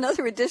later with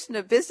another edition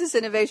of Business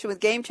Innovation with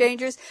Game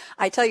Changers.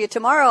 I tell you,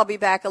 tomorrow I'll be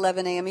back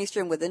 11 a.m.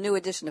 Eastern with a new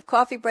edition of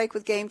Coffee Break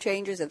with Game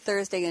Changers, and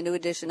Thursday a new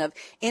edition of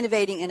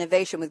Innovating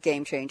Innovation with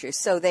Game Changers.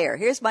 So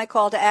here's my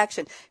call to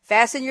action.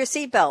 Fasten your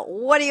seatbelt.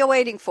 What are you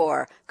waiting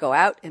for? Go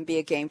out and be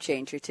a game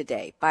changer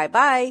today.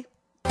 Bye-bye.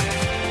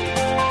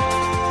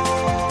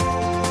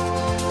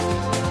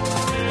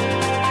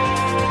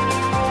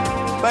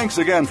 Thanks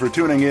again for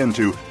tuning in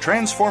to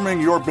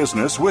Transforming Your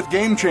Business with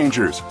Game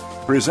Changers,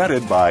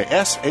 presented by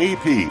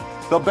SAP.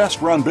 The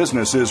best-run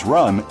businesses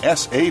run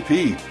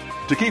SAP.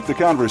 To keep the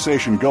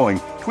conversation going,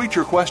 tweet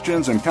your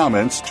questions and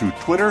comments to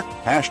Twitter,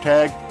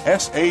 hashtag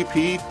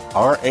SAPRADIO.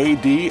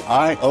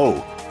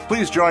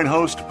 Please join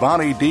host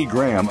Bonnie D.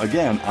 Graham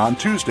again on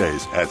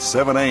Tuesdays at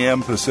 7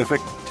 a.m. Pacific,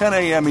 10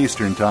 a.m.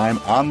 Eastern Time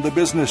on the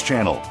Business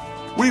Channel.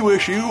 We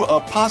wish you a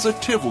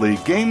positively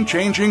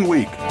game-changing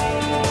week.